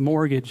because of his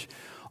mortgage.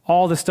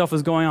 All this stuff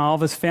was going on. All of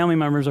his family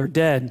members are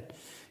dead.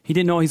 He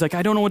didn't know. He's like,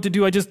 "I don't know what to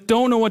do. I just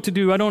don't know what to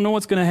do. I don't know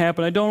what's going to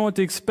happen. I don't know what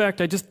to expect.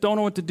 I just don't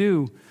know what to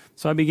do."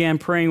 So I began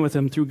praying with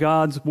him through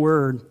God's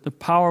word. The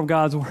power of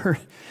God's word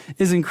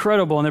is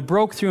incredible. And it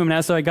broke through him. And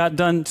as I got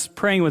done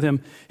praying with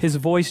him, his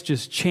voice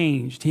just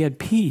changed. He had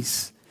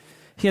peace.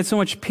 He had so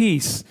much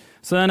peace.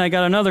 So then I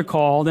got another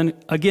call. Then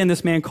again,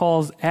 this man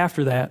calls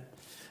after that.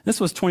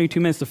 This was 22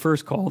 minutes, the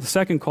first call. The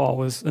second call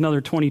was another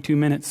 22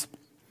 minutes.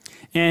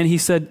 And he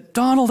said,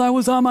 "Donald, I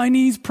was on my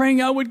knees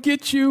praying I would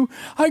get you.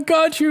 I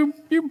got you.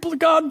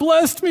 God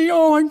blessed me.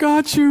 Oh, I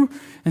got you."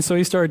 And so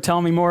he started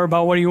telling me more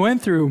about what he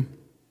went through,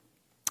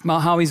 about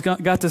how he's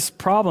got this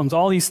problems.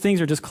 All these things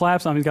are just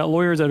collapsing on him. He's got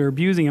lawyers that are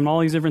abusing him, all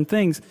these different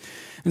things.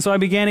 And so I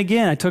began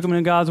again. I took him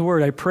into God's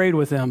word. I prayed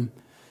with him.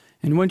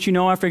 And wouldn't you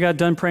know, after I got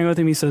done praying with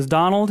him, he says,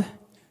 "Donald,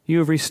 you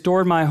have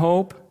restored my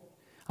hope.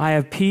 I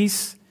have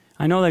peace.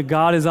 I know that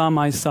God is on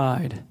my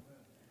side."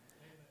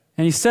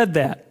 And he said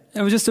that.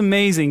 It was just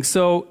amazing.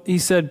 So he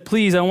said,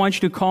 "Please, I want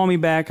you to call me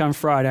back on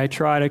Friday." I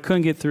tried. I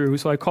couldn't get through.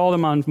 So I called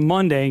him on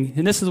Monday,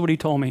 and this is what he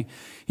told me.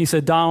 He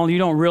said, "Donald, you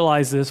don't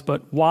realize this,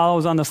 but while I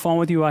was on the phone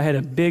with you, I had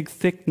a big,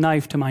 thick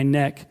knife to my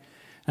neck.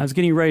 I was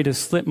getting ready to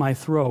slit my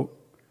throat.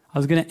 I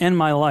was going to end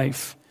my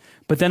life.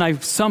 But then I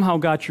somehow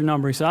got your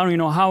number." He said, "I don't even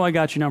know how I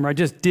got your number. I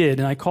just did,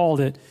 and I called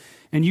it.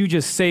 And you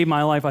just saved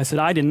my life." I said,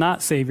 "I did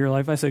not save your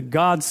life." I said,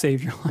 "God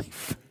saved your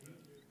life."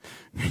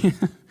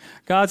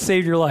 God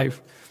saved your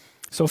life.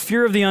 So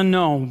fear of the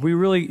unknown.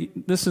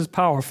 This is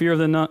power. Fear of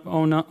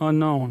the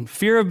unknown.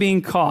 Fear of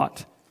being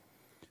caught.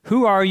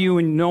 Who are you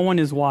when no one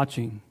is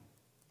watching?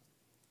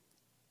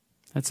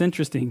 That's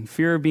interesting.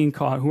 Fear of being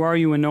caught. Who are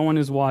you when no one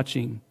is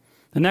watching?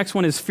 The next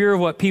one is fear of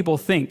what people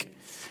think.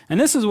 And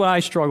this is what I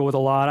struggle with a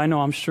lot.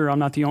 I'm sure I'm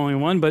not the only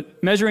one,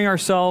 but measuring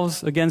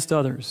ourselves against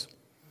others.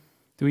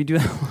 Do we do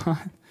that a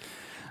lot?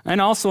 And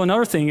also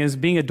another thing is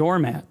being a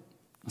doormat.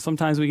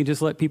 Sometimes we can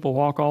just let people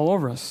walk all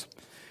over us.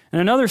 And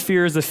another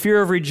fear is the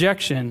fear of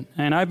rejection.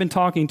 And I've been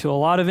talking to a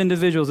lot of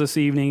individuals this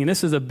evening, and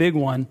this is a big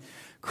one.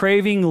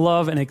 Craving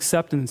love and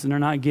acceptance, and they're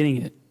not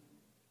getting it.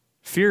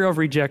 Fear of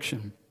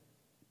rejection.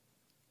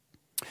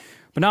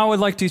 But now I would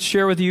like to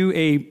share with you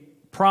a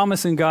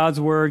promise in God's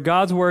Word.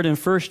 God's Word in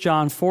 1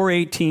 John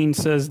 4:18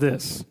 says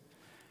this: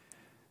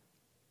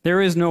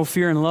 "There is no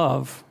fear in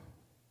love,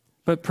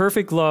 but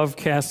perfect love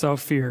casts out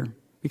fear,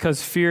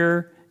 because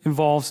fear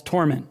involves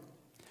torment.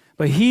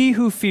 But he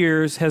who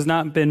fears has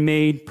not been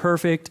made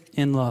perfect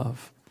in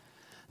love."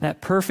 That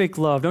perfect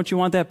love. Don't you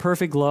want that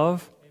perfect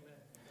love? Amen.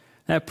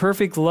 That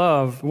perfect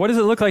love. What does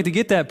it look like to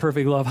get that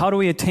perfect love? How do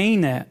we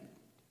attain that?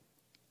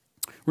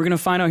 We're going to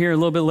find out here a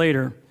little bit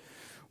later.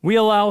 We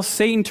allow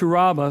Satan to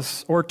rob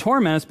us or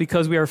torment us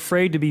because we are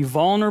afraid to be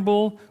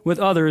vulnerable with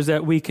others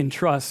that we can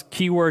trust.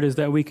 Key word is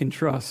that we can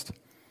trust.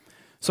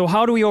 So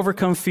how do we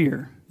overcome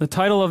fear? The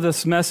title of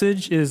this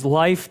message is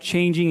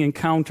Life-Changing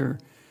Encounter.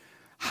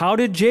 How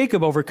did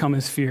Jacob overcome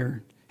his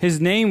fear?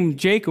 His name,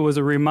 Jacob, was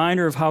a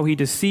reminder of how he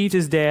deceived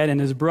his dad and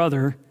his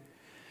brother.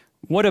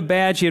 What a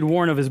badge he had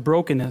worn of his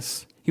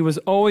brokenness. He was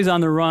always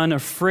on the run,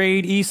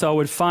 afraid Esau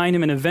would find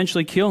him and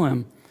eventually kill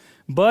him.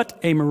 But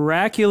a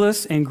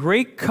miraculous and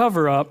great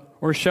cover-up,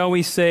 or shall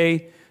we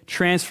say,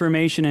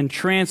 transformation and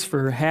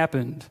transfer,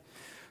 happened.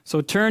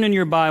 So turn in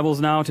your Bibles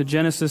now to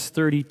Genesis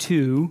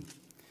 32.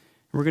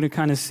 We're going to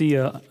kind of see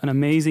an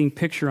amazing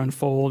picture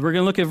unfold. We're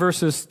going to look at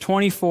verses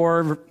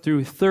 24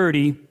 through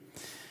 30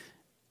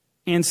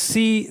 and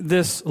see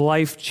this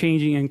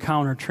life-changing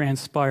encounter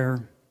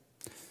transpire.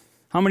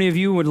 How many of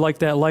you would like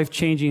that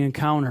life-changing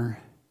encounter?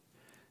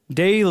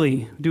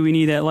 Daily do we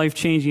need that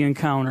life-changing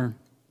encounter.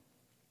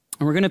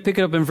 And we're going to pick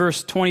it up in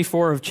verse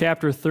 24 of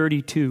chapter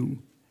 32.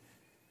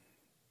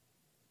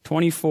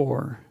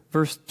 24.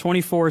 Verse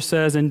 24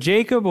 says, "And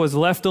Jacob was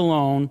left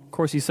alone." Of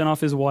course, he sent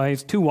off his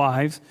wives, 2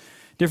 wives,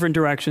 different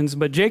directions.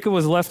 "But Jacob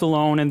was left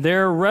alone, and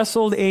there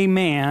wrestled a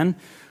man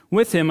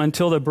with him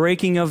until the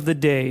breaking of the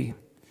day.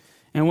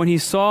 And when he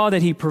saw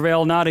that he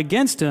prevailed not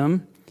against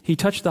him, he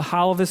touched the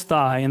hollow of his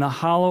thigh, and the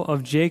hollow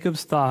of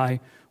Jacob's thigh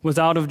was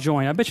out of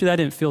joint." I bet you that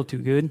didn't feel too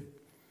good.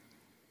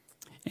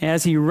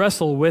 "As he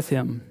wrestled with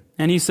him.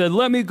 And he said,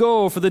 'Let me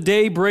go, for the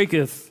day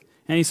breaketh.'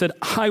 And he said,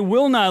 'I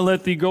will not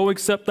let thee go,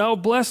 except thou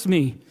bless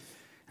me.'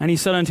 And he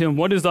said unto him,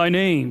 'What is thy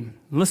name?'"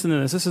 Listen to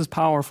this. This is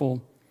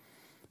powerful.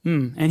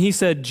 And he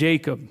said,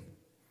 "Jacob."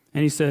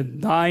 And he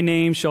said, "Thy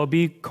name shall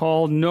be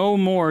called no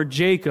more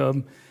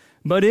Jacob,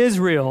 but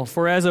Israel.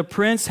 For as a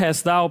prince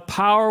hast thou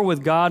power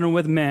with God and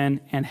with men,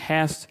 and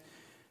hast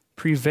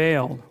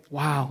prevailed."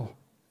 Wow.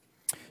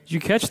 Did you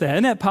catch that?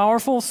 Isn't that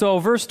powerful? So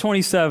verse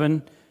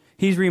 27,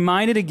 he's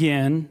reminded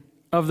again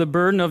of the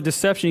burden of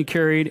deception he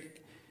carried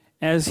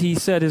as he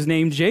said his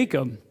name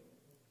Jacob.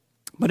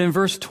 But in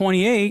verse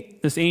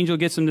 28, this angel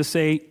gets him to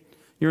say,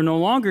 "You're no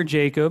longer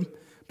Jacob,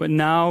 but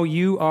now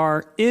you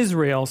are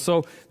Israel."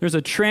 So there's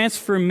a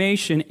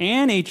transformation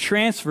and a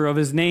transfer of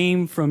his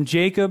name from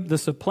Jacob, the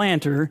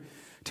supplanter,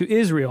 to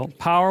Israel.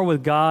 Power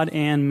with God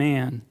and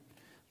man.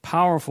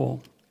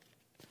 Powerful.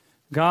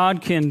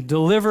 God can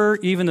deliver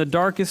even the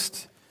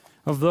darkest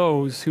of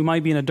those who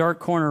might be in a dark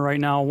corner right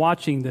now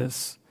watching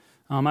this.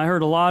 I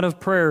heard a lot of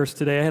prayers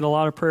today. I had a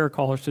lot of prayer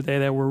callers today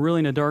that were really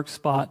in a dark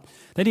spot.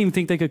 They didn't even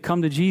think they could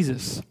come to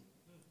Jesus.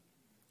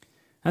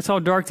 That's how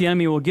dark the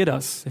enemy will get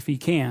us, if he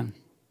can.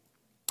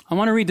 I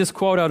want to read this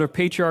quote out of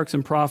Patriarchs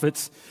and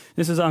Prophets.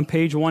 This is on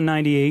page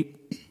 198.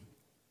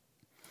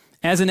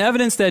 "As an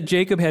evidence that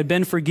Jacob had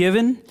been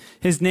forgiven,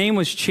 his name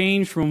was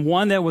changed from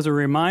one that was a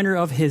reminder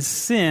of his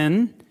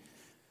sin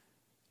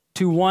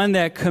to one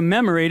that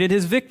commemorated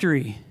his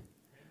victory."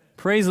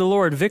 Praise the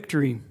Lord,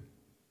 victory.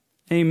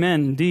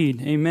 Amen,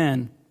 indeed.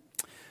 Amen.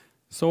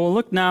 So we'll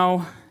look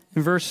now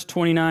in verse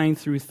 29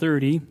 through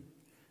 30.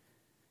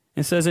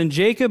 It says, "And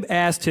Jacob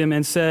asked him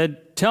and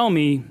said, 'Tell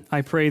me,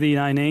 I pray thee,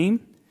 thy name.'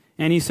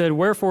 And he said,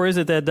 'Wherefore is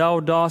it that thou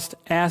dost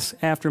ask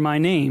after my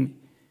name?'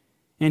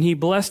 And he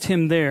blessed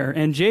him there.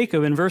 And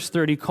Jacob," in verse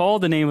 30,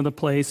 "called the name of the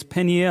place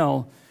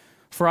Peniel,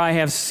 for I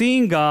have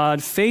seen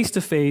God face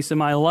to face, and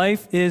my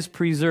life is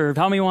preserved."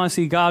 How many want to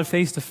see God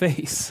face to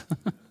face?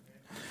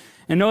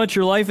 And know that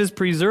your life is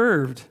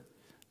preserved.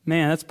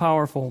 Man, that's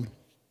powerful.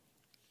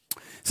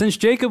 Since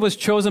Jacob was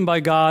chosen by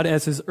God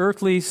as his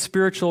earthly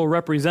spiritual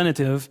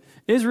representative,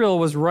 Israel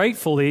was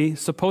rightfully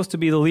supposed to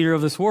be the leader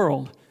of this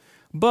world.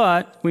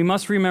 But we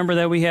must remember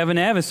that we have an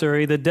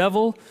adversary, the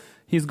devil.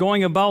 He's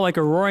going about like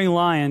a roaring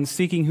lion,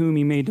 seeking whom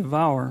he may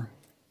devour.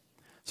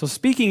 So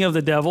speaking of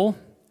the devil,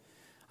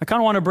 I kind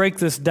of want to break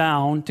this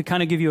down to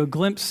kind of give you a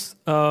glimpse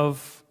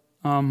of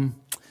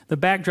the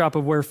backdrop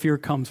of where fear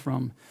comes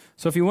from.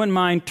 So if you wouldn't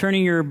mind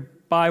turning your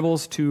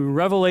Bibles to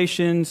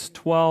Revelation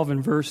 12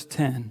 and verse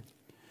 10.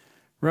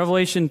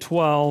 Revelation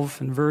 12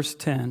 and verse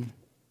 10.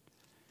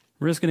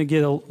 We're just going to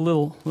get a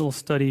little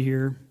study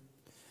here.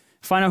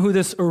 Find out who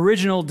this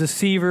original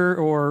deceiver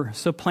or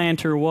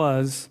supplanter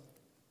was.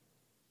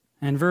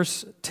 And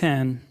verse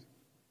 10.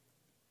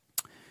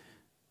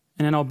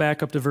 And then I'll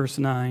back up to verse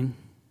 9.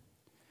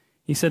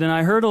 He said, "And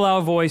I heard a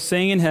loud voice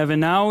saying in heaven,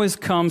 Now is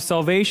come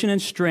salvation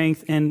and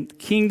strength and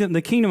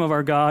the kingdom of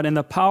our God and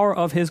the power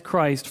of his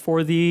Christ.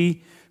 For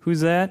the,"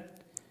 who's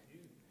that?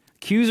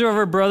 "Accuser of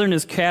our brethren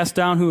is cast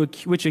down,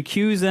 which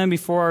accuse them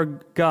before our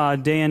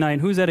God day and night."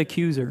 And who's that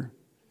accuser?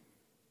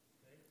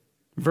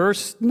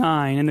 Verse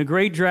 9, "And the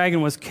great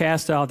dragon was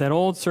cast out, that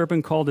old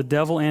serpent called the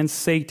devil and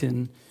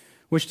Satan,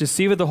 which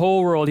deceiveth the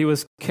whole world. He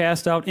was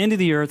cast out into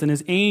the earth, and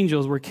his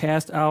angels were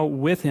cast out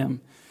with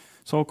him."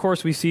 So, of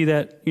course, we see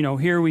that,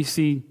 here we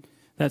see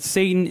that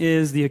Satan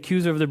is the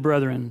accuser of the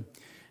brethren.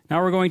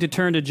 Now we're going to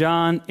turn to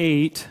John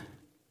 8.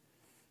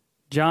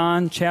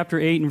 John chapter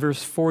 8 and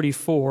verse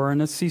 44, and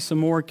let's see some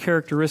more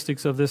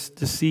characteristics of this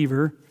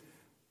deceiver.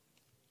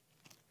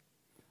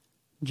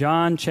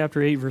 John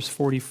chapter 8 verse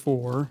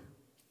 44.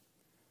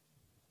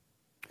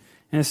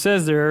 And it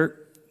says there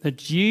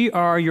that ye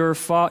are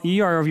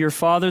of your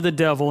father the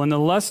devil, and the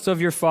lusts of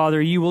your father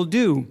ye will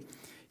do.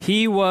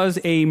 He was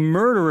a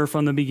murderer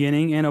from the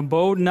beginning, and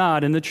abode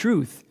not in the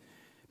truth,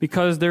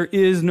 because there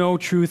is no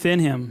truth in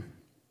him.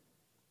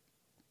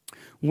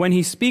 When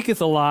he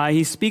speaketh a lie,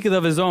 he speaketh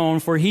of his own,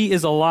 for he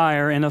is a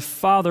liar and a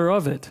father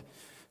of it.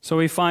 So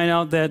we find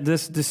out that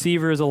this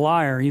deceiver is a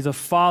liar. He's a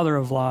father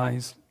of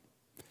lies.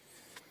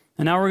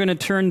 And now we're going to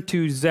turn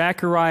to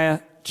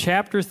Zechariah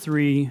chapter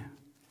 3,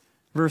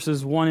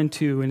 verses 1 and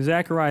 2. And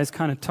Zechariah is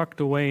kind of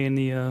tucked away in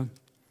the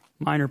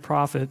minor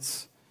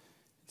prophets.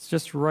 It's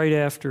just right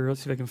after,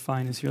 let's see if I can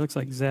find this here. It looks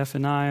like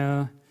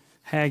Zephaniah,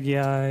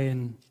 Haggai,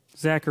 and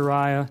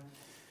Zechariah.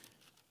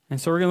 And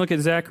so we're going to look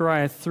at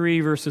Zechariah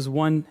 3, verses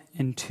 1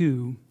 and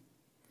 2.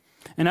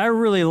 And I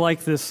really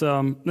like this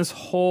this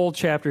whole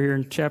chapter here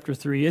in chapter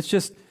 3.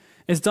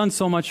 It's done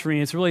so much for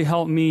me. It's really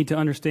helped me to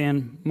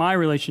understand my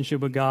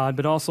relationship with God,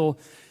 but also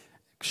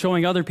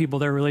showing other people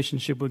their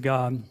relationship with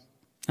God. And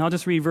I'll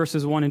just read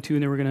verses 1 and 2,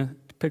 and then we're going to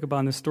pick up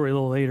on this story a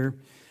little later.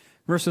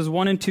 Verses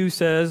 1 and 2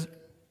 says,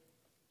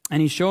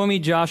 "And he showed me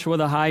Joshua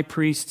the high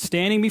priest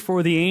standing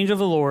before the angel of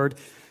the Lord,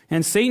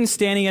 and Satan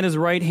standing at his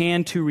right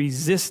hand to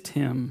resist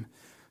him."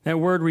 That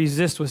word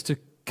resist was to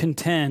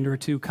contend, or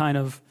to kind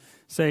of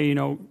say,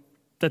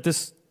 that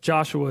this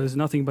Joshua is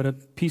nothing but a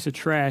piece of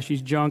trash.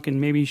 He's junk, and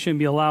maybe he shouldn't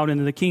be allowed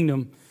into the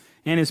kingdom,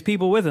 and his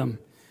people with him.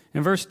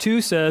 And verse 2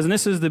 says, "And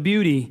this is the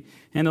beauty.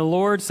 And the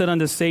Lord said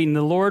unto Satan,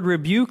 The Lord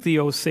rebuke thee,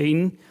 O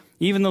Satan.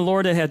 Even the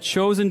Lord that had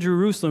chosen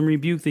Jerusalem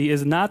rebuke thee.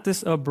 Is not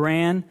this a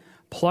brand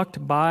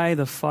plucked by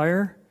the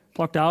fire?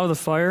 Plucked out of the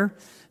fire?"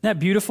 Isn't that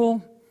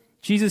beautiful?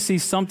 Jesus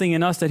sees something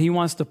in us that he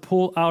wants to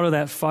pull out of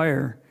that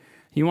fire.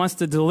 He wants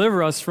to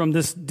deliver us from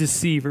this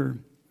deceiver.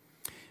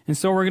 And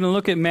so we're going to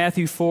look at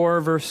Matthew 4,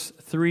 verse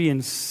 3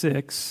 and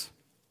 6.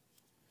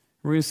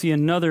 We're going to see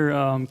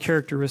another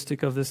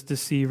characteristic of this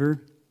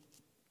deceiver.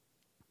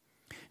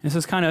 And this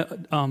is kind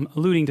of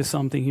alluding to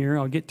something here.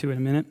 I'll get to it in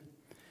a minute.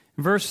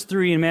 Verse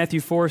 3 in Matthew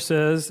 4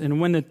 says,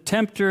 "And when the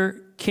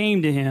tempter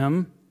came to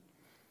him,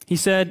 he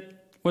said,"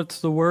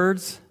 what's the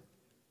words?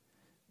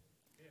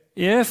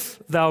 "If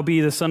thou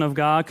be the Son of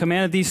God,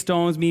 command that these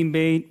stones be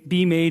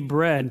made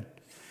bread."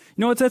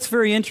 You know what? That's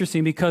very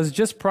interesting, because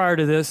just prior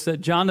to this, that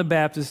John the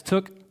Baptist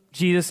took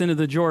Jesus into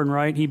the Jordan,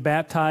 right? He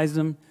baptized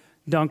him,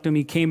 dunked him,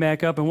 he came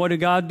back up, and what did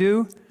God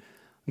do?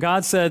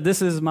 God said,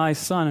 "This is my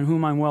Son in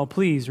whom I'm well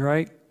pleased,"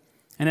 right?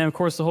 And then, of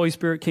course, the Holy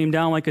Spirit came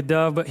down like a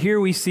dove. But here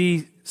we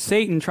see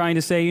Satan trying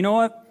to say, you know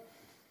what?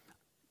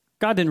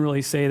 God didn't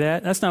really say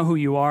that. That's not who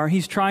you are.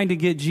 He's trying to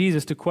get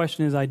Jesus to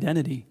question his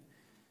identity.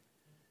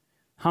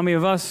 How many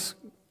of us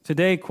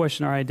today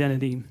question our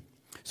identity?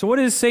 So what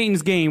is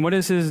Satan's game? What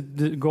is his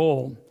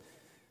goal?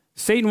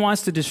 Satan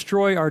wants to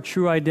destroy our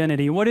true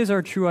identity. What is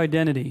our true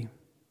identity?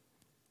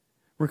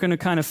 We're going to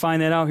kind of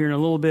find that out here in a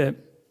little bit.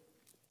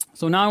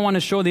 So now I want to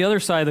show the other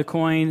side of the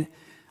coin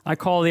I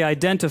call the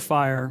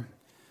identifier.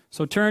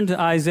 So turn to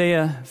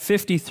Isaiah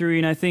 53,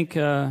 and I think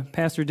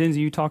Pastor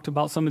Dinsey, you talked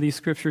about some of these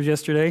scriptures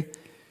yesterday.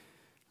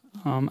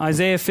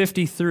 Isaiah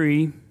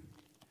 53,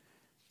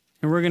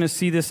 and we're going to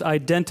see this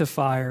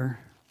identifier.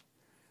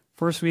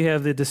 First we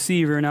have the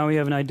deceiver, now we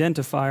have an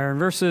identifier.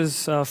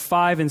 Verses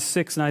 5 and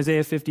 6 in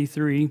Isaiah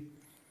 53.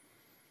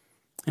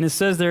 And it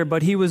says there,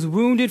 "But he was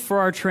wounded for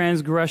our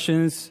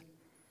transgressions,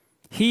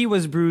 he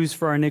was bruised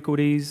for our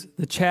iniquities.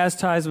 The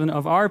chastisement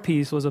of our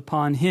peace was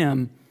upon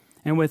him,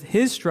 and with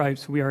his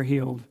stripes we are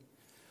healed.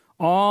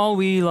 All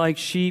we like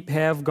sheep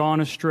have gone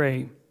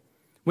astray.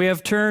 We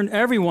have turned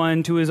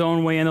everyone to his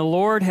own way, and the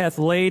Lord hath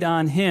laid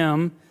on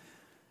him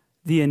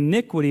the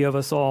iniquity of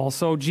us all."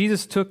 So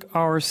Jesus took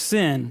our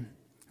sin.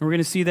 And we're going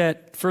to see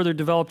that further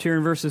developed here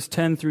in verses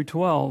 10 through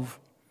 12.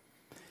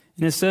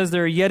 And it says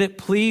there, "Yet it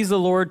pleased the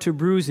Lord to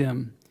bruise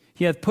him.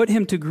 He hath put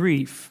him to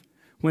grief.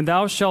 When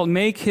thou shalt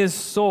make his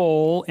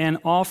soul an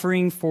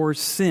offering for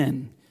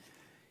sin,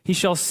 he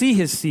shall see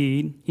his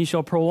seed, he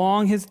shall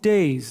prolong his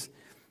days,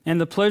 and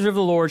the pleasure of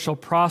the Lord shall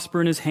prosper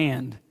in his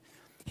hand.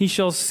 He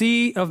shall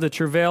see of the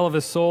travail of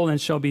his soul, and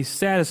shall be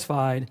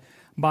satisfied.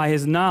 By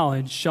his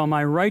knowledge shall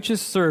my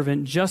righteous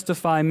servant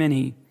justify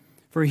many,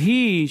 for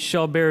he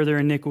shall bear their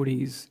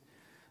iniquities.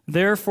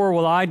 Therefore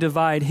will I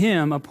divide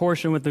him a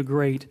portion with the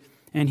great,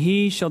 and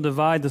he shall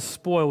divide the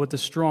spoil with the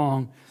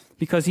strong,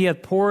 because he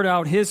hath poured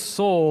out his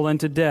soul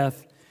unto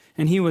death,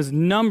 and he was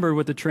numbered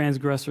with the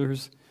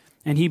transgressors,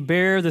 and he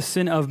bare the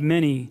sin of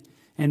many,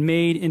 and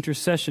made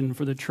intercession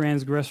for the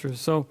transgressors."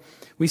 So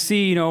we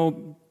see,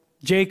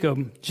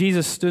 Jacob,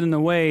 Jesus stood in the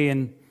way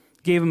and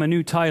gave him a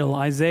new title,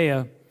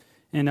 Isaiah,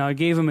 and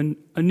gave him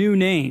a new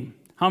name.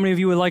 How many of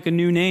you would like a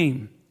new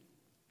name?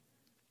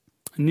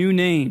 A new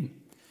name.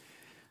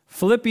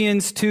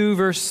 Philippians 2,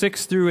 verse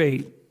 6 through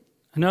 8.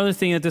 Another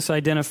thing that this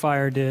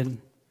identifier did.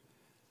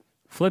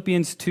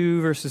 Philippians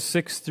 2, verses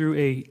 6 through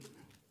 8.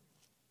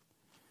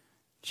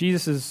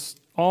 Jesus is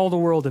all the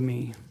world to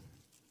me.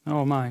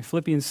 Oh my.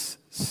 Philippians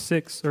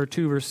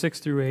 2, verse 6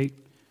 through 8.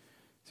 See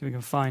if we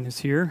can find this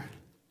here.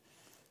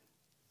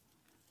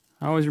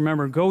 I always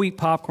remember Go Eat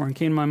Popcorn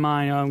came to my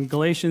mind.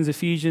 Galatians,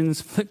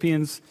 Ephesians,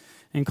 Philippians,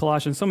 and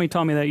Colossians. Somebody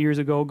taught me that years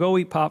ago. Go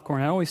Eat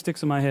Popcorn. It always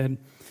sticks in my head.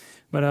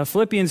 But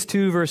Philippians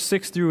 2, verse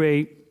 6 through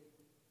 8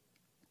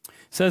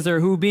 It says there,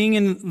 who being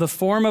in the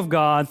form of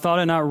God, thought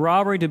it not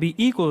robbery to be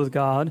equal with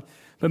God,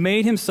 but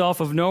made himself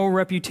of no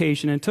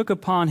reputation, and took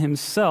upon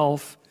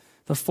himself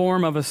the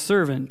form of a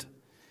servant,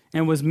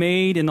 and was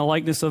made in the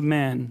likeness of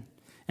men.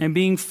 And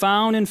being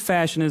found in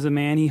fashion as a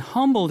man, he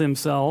humbled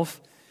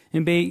himself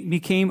and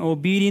became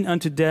obedient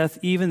unto death,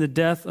 even the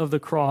death of the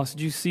cross.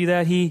 Did you see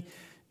that? He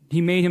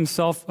made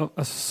himself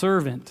a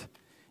servant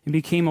and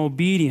became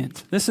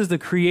obedient. This is the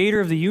creator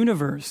of the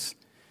universe,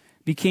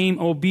 became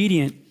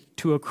obedient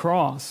to a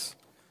cross,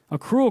 a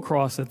cruel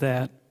cross at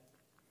that.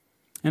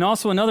 And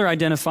also another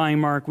identifying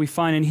mark we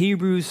find in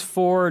Hebrews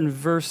 4 and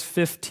verse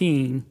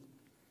 15.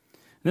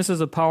 This is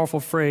a powerful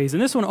phrase,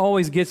 and this one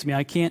always gets me.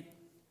 I can't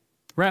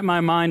wrap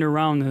my mind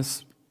around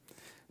this.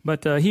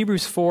 But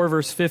Hebrews 4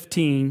 verse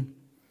 15,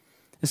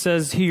 it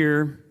says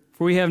here,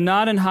 for we have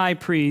not an high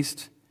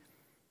priest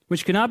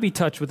which cannot be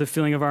touched with the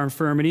feeling of our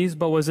infirmities,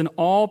 but was in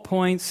all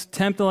points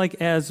tempted like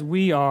as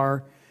we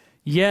are,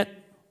 yet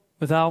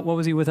without, what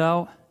was he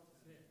without?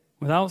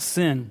 Without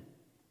sin.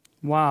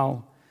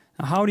 Wow.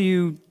 Now how do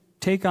you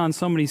take on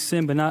somebody's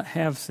sin but not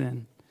have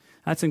sin?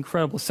 That's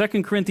incredible.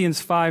 2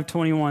 Corinthians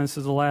 5:21, this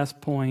is the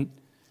last point.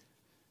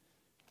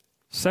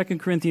 2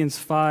 Corinthians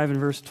 5 and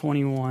verse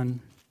 21.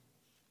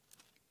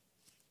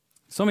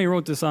 Somebody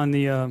wrote this on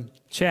the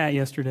chat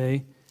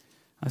yesterday.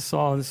 I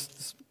saw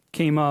this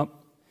came up.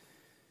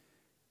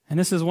 And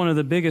this is one of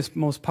the biggest,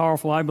 most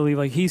powerful, I believe,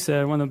 like he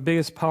said, one of the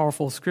biggest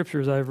powerful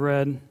scriptures I've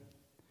read.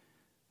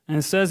 And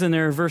it says in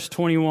there, verse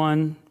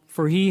 21,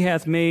 for he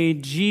hath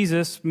made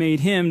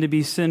him to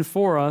be sin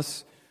for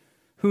us,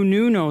 who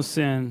knew no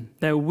sin,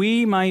 that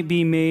we might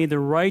be made the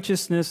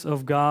righteousness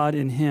of God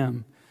in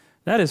him.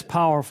 That is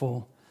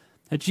powerful.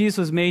 That Jesus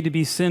was made to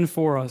be sin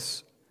for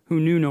us, who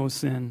knew no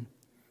sin.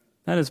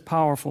 That is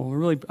powerful.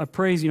 Really, I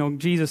praise,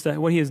 Jesus, that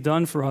what he has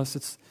done for us.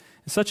 It's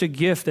such a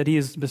gift that he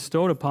has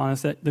bestowed upon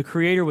us, that the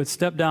Creator would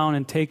step down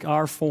and take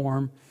our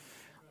form.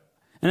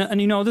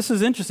 And this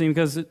is interesting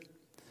because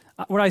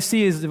what I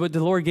see is what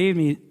the Lord gave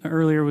me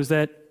earlier was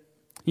that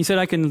he said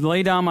I can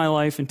lay down my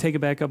life and take it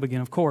back up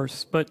again, of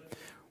course. But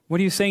what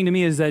he was saying to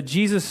me is that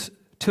Jesus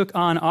took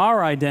on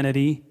our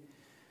identity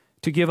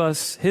to give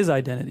us his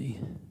identity.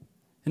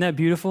 Isn't that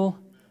beautiful?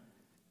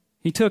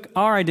 He took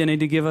our identity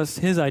to give us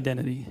his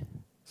identity,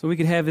 so we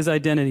could have his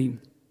identity.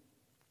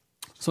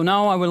 So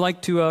now I would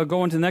like to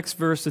go into the next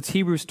verse. It's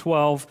Hebrews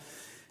 12.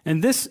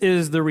 And this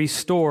is the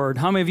restored.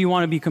 How many of you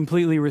want to be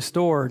completely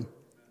restored?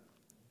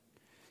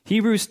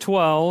 Hebrews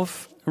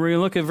 12, and we're going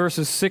to look at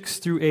verses 6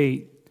 through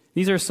 8.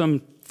 These are some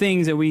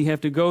things that we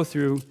have to go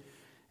through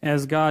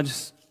as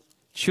God's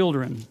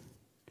children.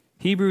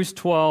 Hebrews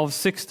 12,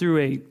 6 through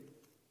 8.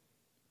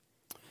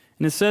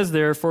 And it says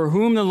there, for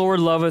whom the Lord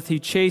loveth, he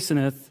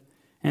chasteneth,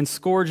 and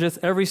scourgeth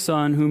every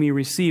son whom he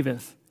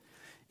receiveth.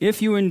 If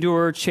you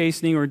endure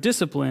chastening or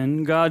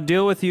discipline, God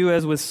deal with you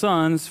as with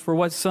sons, for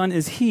what son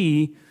is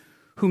he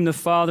whom the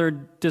Father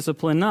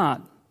discipline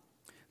not?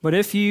 But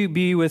if you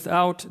be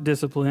without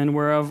discipline,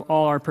 whereof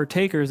all are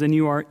partakers, then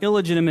you are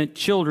illegitimate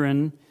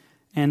children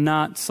and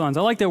not sons.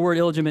 I like that word,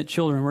 illegitimate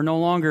children. We're no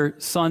longer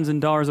sons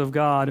and daughters of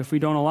God if we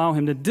don't allow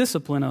him to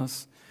discipline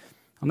us.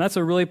 And that's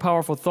a really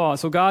powerful thought.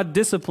 So God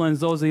disciplines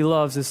those he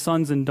loves, his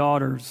sons and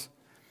daughters.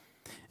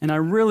 And I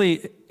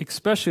really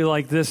especially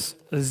like this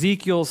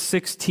Ezekiel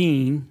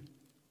 16.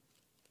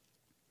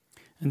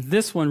 And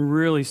this one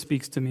really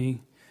speaks to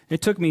me.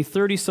 It took me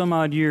 30 some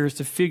odd years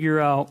to figure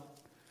out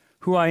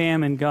who I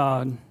am in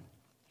God.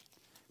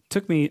 It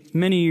took me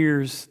many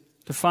years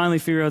to finally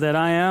figure out that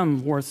I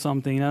am worth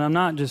something, that I'm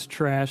not just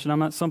trash, and I'm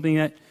not something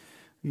that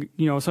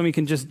somebody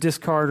can just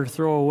discard or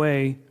throw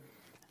away.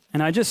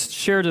 And I just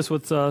shared this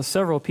with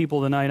several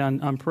people tonight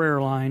on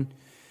prayer line.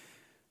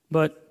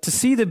 But to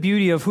see the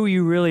beauty of who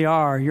you really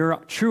are, your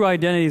true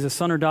identity as a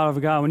son or daughter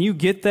of God, when you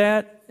get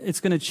that, it's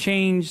going to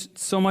change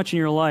so much in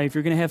your life.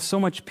 You're going to have so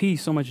much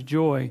peace, so much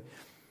joy.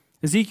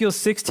 Ezekiel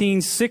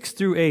 16, 6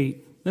 through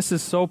 8. This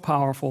is so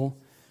powerful.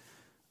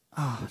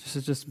 This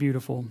is just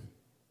beautiful.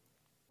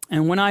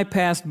 And when I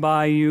passed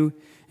by you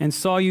and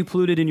saw you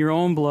polluted in your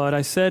own blood,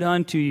 I said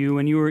unto you,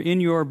 when you were in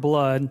your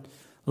blood,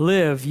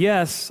 live.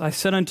 Yes, I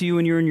said unto you,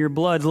 when you were in your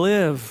blood,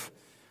 live.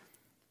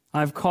 I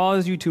have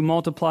caused you to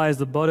multiply as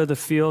the bud of the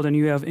field, and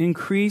you have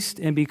increased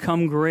and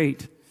become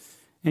great.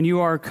 And you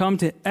are come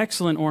to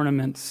excellent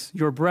ornaments.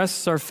 Your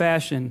breasts are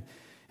fashioned,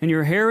 and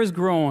your hair is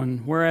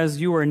grown,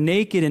 whereas you are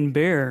naked and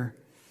bare.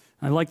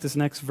 I like this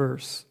next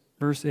verse,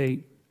 verse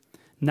 8.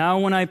 Now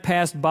when I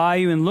passed by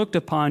you and looked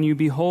upon you,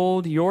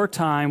 behold, your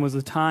time was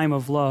a time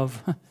of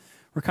love.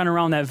 We're kind of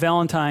around that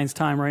Valentine's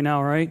time right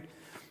now, right?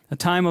 A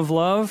time of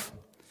love.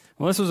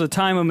 Well, this was a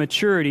time of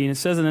maturity, and it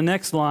says in the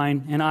next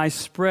line, and I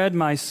spread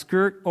my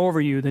skirt over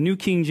you. The New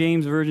King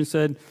James Version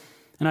said,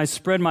 and I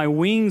spread my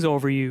wings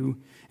over you,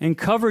 and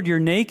covered your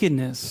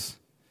nakedness.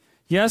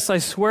 Yes, I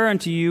swear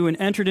unto you, and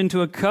entered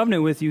into a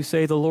covenant with you,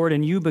 saith the Lord,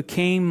 and you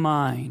became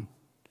mine.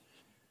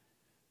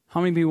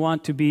 How many of you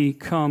want to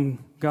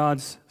become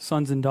God's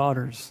sons and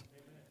daughters?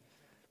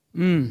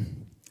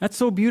 That's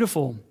so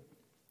beautiful.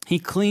 He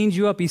cleans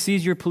you up. He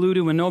sees you're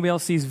polluted when nobody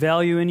else sees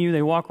value in you.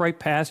 They walk right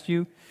past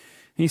you.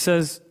 He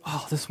says,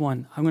 oh, this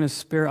one, I'm going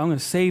to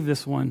save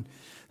this one.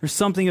 There's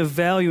something of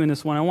value in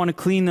this one. I want to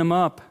clean them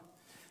up.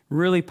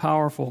 Really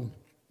powerful.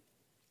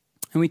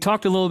 And we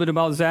talked a little bit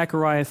about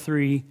Zechariah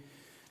 3.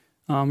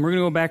 We're going to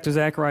go back to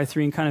Zechariah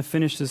 3 and kind of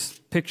finish this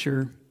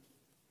picture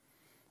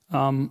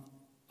of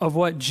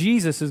what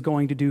Jesus is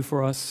going to do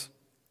for us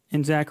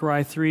in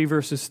Zechariah 3,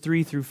 verses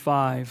 3 through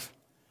 5.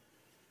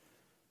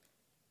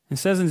 It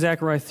says in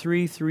Zechariah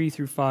 3, 3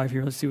 through 5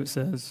 here. Let's see what it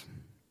says.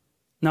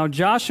 Now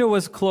Joshua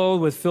was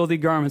clothed with filthy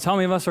garments. How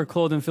many of us are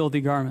clothed in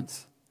filthy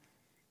garments?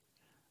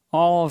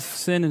 All have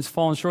sinned and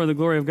fallen short of the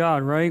glory of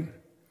God, right?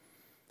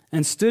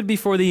 And stood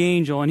before the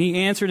angel, and he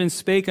answered and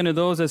spake unto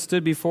those that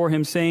stood before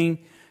him, saying,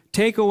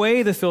 Take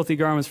away the filthy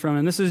garments from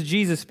him. This is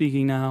Jesus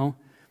speaking now.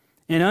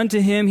 And unto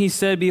him he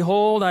said,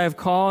 Behold, I have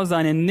caused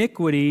thine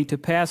iniquity to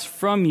pass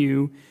from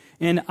you,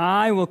 and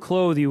I will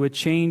clothe you with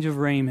change of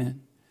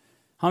raiment.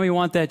 How many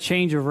want that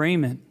change of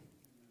raiment?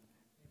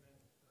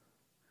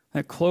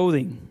 That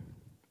clothing.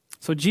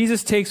 So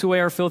Jesus takes away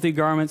our filthy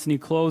garments, and he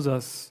clothes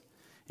us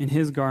in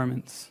his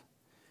garments.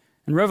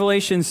 In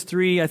Revelations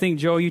 3, I think,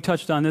 Joe, you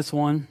touched on this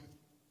one.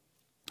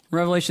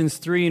 Revelations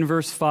 3 and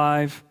verse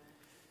 5,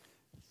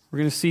 we're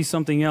going to see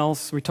something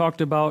else. We talked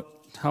about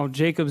how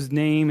Jacob's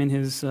name and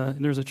his,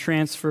 there's a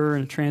transfer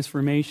and a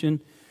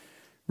transformation.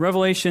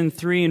 Revelation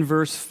 3 and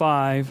verse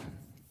 5,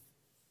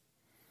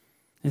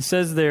 it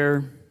says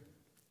there,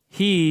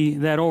 He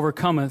that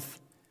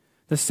overcometh,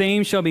 the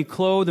same shall be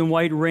clothed in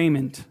white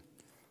raiment.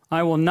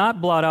 I will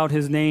not blot out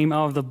his name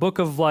out of the book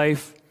of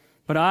life,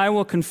 but I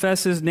will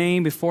confess his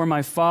name before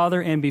my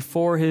Father and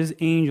before his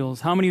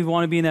angels. How many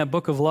want to be in that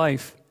book of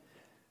life?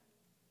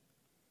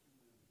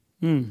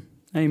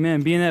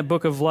 Amen. Be in that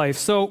book of life.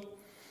 So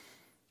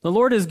the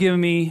Lord has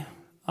given me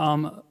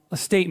a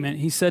statement.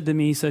 He said to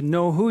me, he said,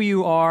 know who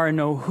you are and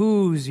know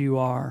whose you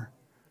are.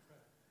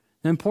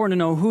 It's important to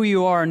know who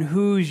you are and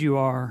whose you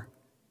are.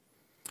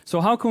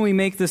 So how can we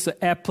make this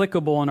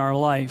applicable in our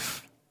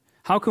life?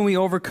 How can we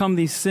overcome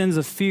these sins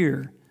of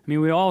fear? I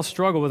mean, we all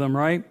struggle with them,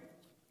 right?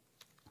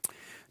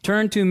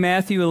 Turn to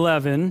Matthew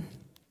 11.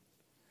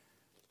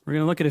 We're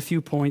going to look at a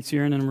few points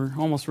here, and then we're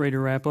almost ready to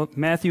wrap up.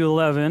 Matthew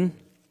 11.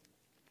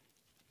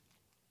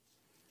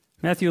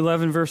 Matthew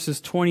 11, verses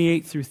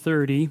 28 through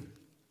 30.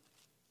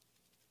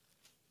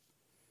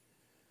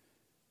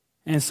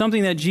 And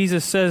something that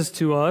Jesus says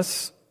to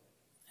us,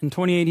 in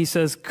 28 he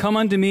says, Come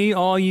unto me,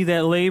 all ye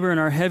that labor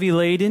and are heavy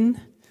laden,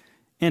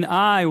 and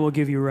I will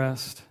give you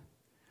rest.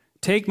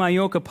 Take my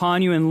yoke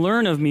upon you and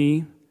learn of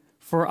me,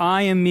 for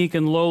I am meek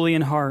and lowly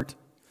in heart,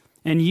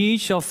 and ye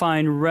shall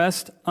find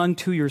rest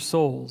unto your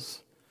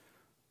souls.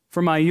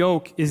 For my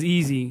yoke is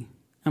easy,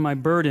 and my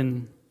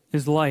burden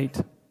is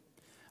light.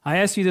 I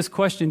ask you this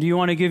question, do you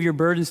want to give your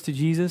burdens to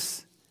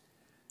Jesus?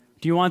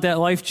 Do you want that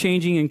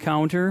life-changing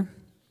encounter?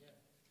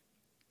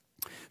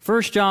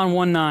 1 John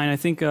 1:9, I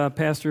think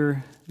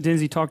Pastor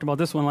Dinsey talked about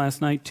this one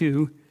last night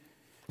too.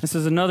 This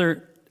is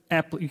another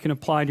app you can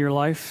apply to your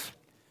life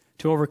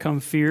to overcome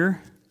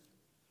fear.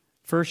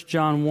 1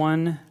 John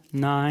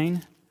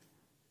 1:9.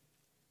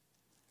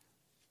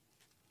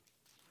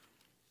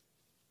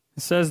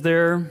 It says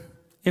there,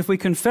 if we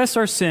confess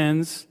our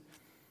sins,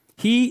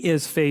 He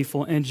is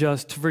faithful and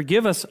just to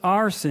forgive us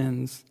our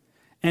sins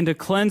and to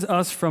cleanse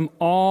us from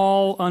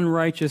all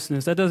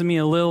unrighteousness. That doesn't mean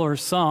a little or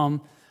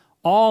some,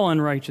 all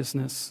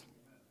unrighteousness.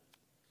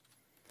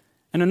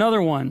 And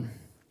another one.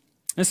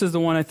 This is the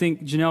one I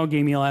think Janelle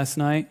gave me last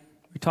night.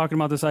 We're talking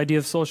about this idea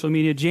of social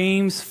media.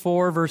 James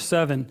 4, verse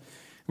 7.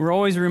 We're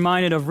always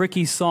reminded of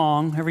Ricky's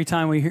song every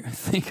time we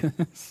think of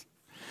this.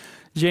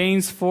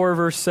 James 4,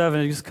 verse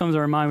 7. It just comes to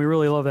our mind. We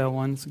really love that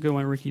one. It's a good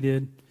one Ricky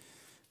did.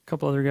 A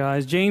couple other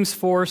guys. James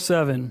 4,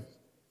 7.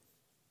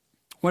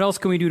 What else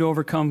can we do to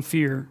overcome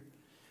fear?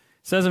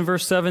 It says in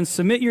verse 7,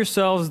 Submit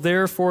yourselves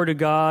therefore to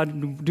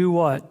God. Do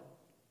what?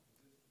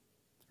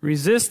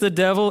 Resist the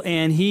devil,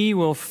 and he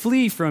will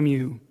flee from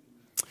you.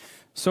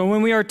 So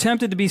when we are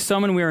tempted to be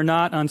someone we are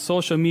not on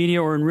social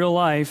media or in real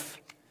life,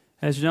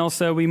 as Janelle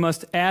said, we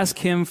must ask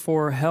him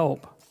for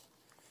help.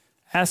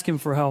 Ask him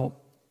for help.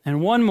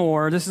 And one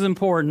more, this is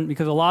important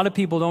because a lot of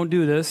people don't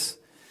do this.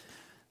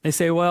 They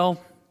say,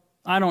 well,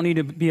 I don't need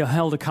to be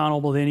held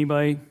accountable to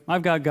anybody.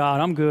 I've got God.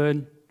 I'm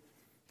good.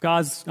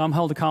 I'm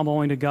held accountable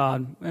only to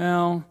God.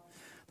 Well,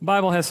 the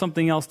Bible has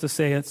something else to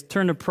say. Let's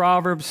turn to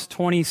Proverbs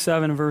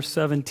 27, verse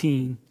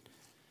 17.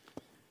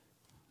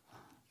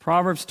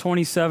 Proverbs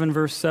 27,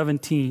 verse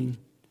 17.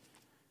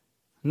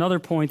 Another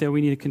point that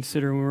we need to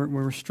consider when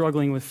we're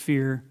struggling with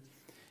fear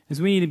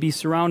is we need to be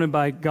surrounded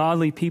by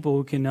godly people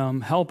who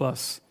can help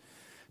us.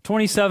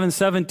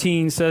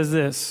 27:17 says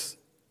this.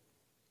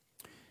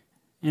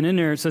 And in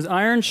there it says,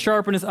 Iron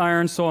sharpeneth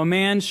iron, so a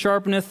man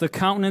sharpeneth the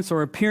countenance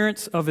or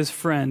appearance of his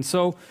friend.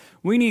 So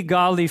we need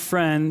godly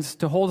friends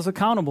to hold us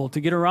accountable, to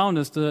get around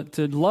us,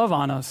 to love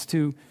on us,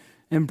 to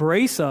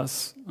embrace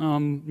us.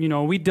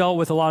 We dealt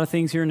with a lot of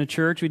things here in the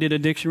church. We did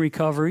addiction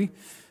recovery.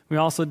 We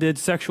also did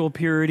sexual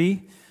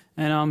purity.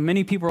 And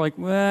many people are like,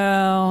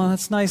 well,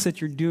 that's nice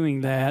that you're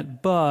doing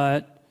that,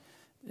 but...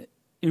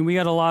 And we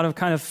got a lot of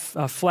kind of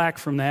flack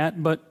from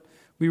that, but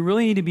we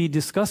really need to be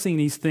discussing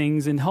these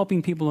things and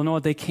helping people to know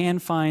that they can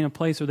find a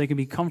place where they can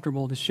be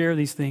comfortable to share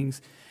these things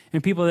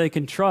and people that they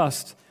can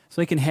trust so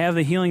they can have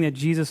the healing that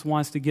Jesus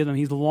wants to give them.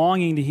 He's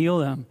longing to heal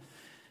them.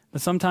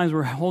 But sometimes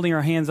we're holding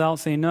our hands out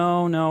saying,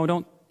 no,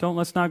 don't,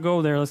 let's not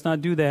go there. Let's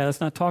not do that.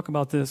 Let's not talk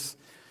about this.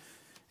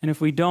 And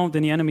if we don't,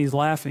 then the enemy's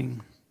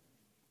laughing.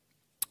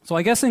 So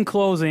I guess in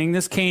closing,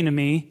 this came to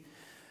me.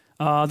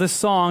 This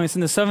song, it's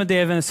in the Seventh-day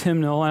Adventist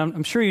hymnal, and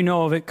I'm sure you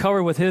know of it,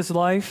 Covered with His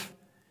Life.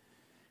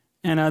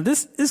 And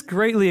this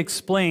greatly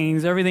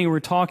explains everything we're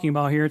talking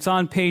about here. It's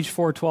on page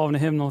 412 in the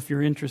hymnal if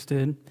you're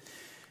interested.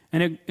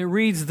 And it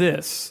reads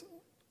this: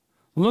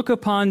 Look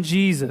upon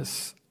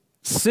Jesus,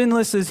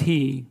 sinless is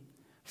He.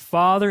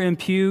 Father,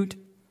 impute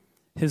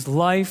His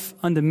life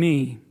unto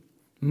me.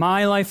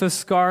 My life of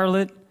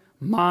scarlet,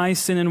 my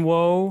sin and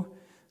woe,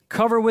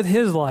 cover with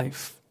His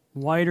life,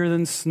 whiter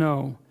than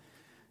snow.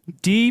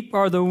 Deep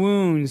are the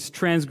wounds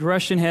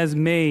transgression has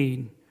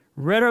made.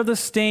 Red are the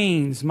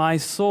stains, my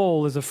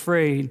soul is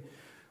afraid.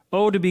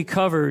 Oh, to be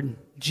covered,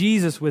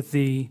 Jesus, with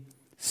Thee,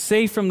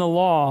 safe from the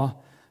law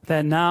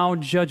that now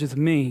judgeth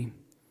me.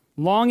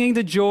 Longing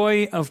the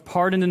joy of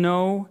pardon to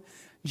know,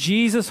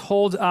 Jesus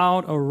holds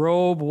out a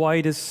robe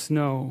white as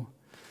snow.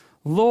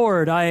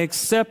 Lord, I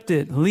accept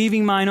it,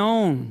 leaving mine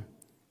own.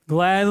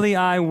 Gladly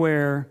I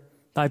wear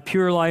Thy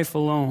pure life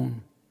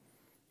alone.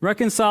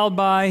 Reconciled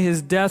by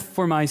His death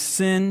for my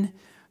sin,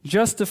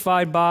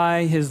 justified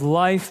by His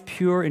life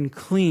pure and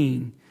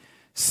clean,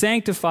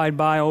 sanctified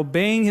by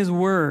obeying His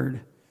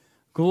word,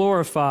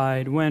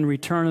 glorified when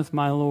returneth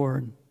my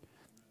Lord.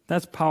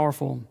 That's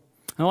powerful.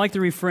 I like the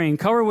refrain: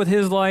 covered with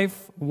His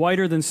life,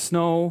 whiter than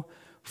snow,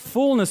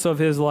 fullness of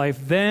His life,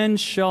 then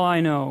shall I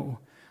know.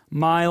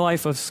 My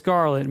life of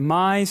scarlet,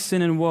 my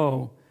sin and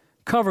woe,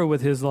 covered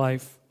with His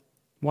life,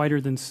 whiter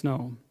than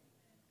snow.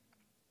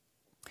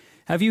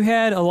 Have you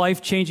had a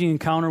life-changing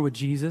encounter with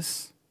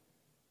Jesus?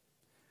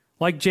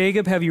 Like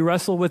Jacob, have you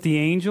wrestled with the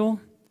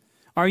angel?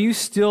 Are you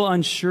still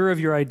unsure of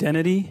your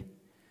identity?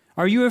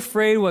 Are you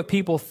afraid what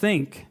people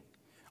think?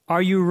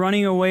 Are you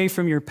running away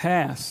from your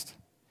past?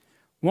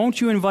 Won't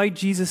you invite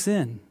Jesus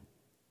in?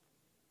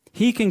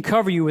 He can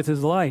cover you with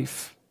His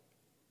life.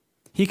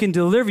 He can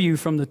deliver you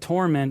from the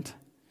torment.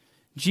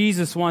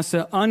 Jesus wants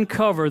to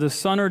uncover the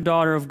son or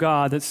daughter of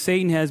God that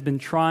Satan has been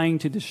trying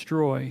to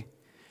destroy.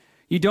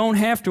 You don't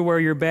have to wear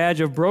your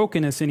badge of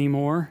brokenness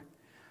anymore.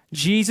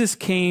 Jesus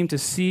came to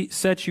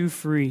set you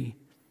free.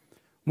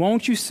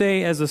 Won't you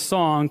say, as the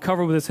song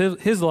Covered with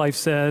His Life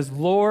says,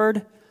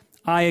 Lord,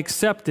 I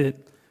accept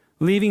it,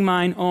 leaving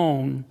mine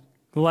own.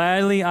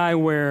 Gladly I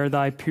wear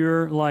Thy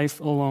pure life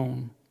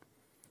alone.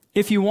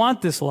 If you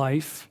want this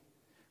life,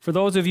 for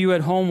those of you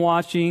at home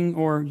watching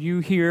or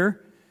you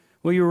here,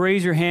 will you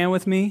raise your hand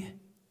with me?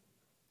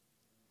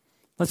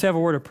 Let's have a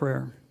word of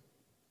prayer.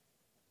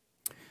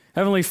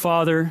 Heavenly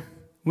Father,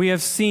 we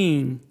have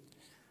seen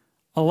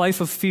a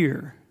life of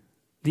fear.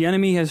 The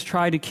enemy has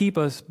tried to keep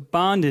us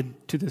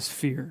bonded to this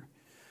fear.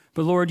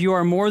 But Lord, you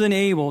are more than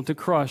able to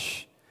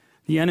crush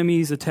the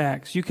enemy's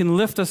attacks. You can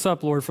lift us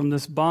up, Lord, from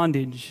this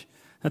bondage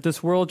that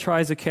this world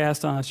tries to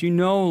cast on us. You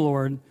know,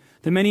 Lord,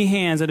 the many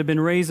hands that have been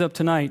raised up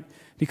tonight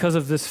because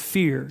of this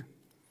fear.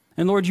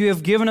 And Lord, you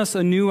have given us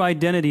a new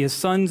identity as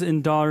sons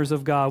and daughters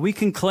of God. We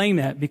can claim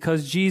that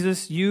because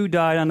Jesus, you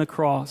died on the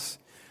cross.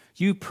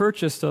 You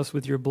purchased us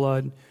with your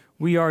blood.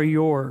 We are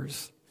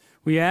yours.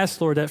 We ask,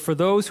 Lord, that for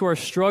those who are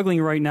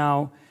struggling right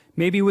now,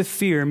 maybe with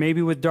fear,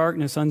 maybe with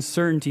darkness,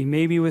 uncertainty,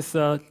 maybe with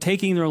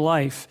taking their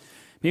life,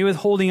 maybe with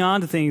holding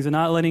on to things and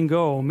not letting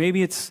go,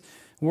 maybe it's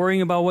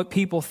worrying about what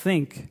people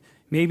think,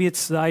 maybe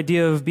it's the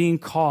idea of being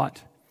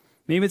caught,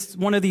 maybe it's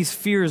one of these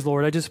fears,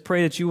 Lord. I just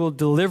pray that you will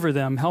deliver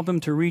them, help them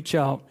to reach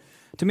out,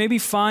 to maybe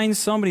find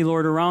somebody,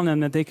 Lord, around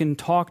them that they can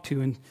talk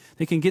to and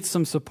they can get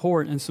some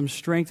support and some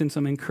strength and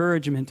some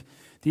encouragement.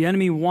 The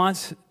enemy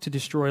wants to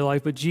destroy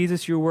life, but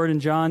Jesus, your word in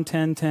John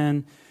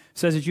 10:10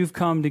 says that you've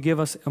come to give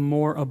us a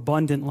more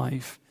abundant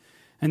life.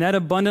 And that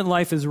abundant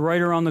life is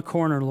right around the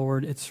corner,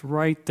 Lord. It's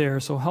right there.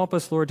 So help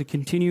us, Lord, to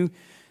continue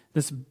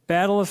this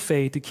battle of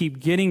faith, to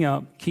keep getting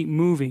up, keep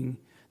moving.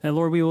 That,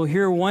 Lord, we will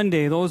hear one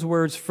day those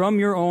words from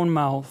your own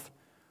mouth.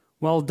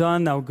 Well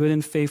done, thou good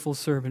and faithful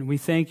servant. We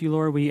thank you,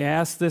 Lord. We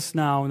ask this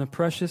now in the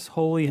precious,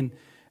 holy, and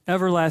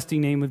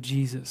everlasting name of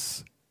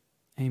Jesus.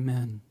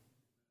 Amen.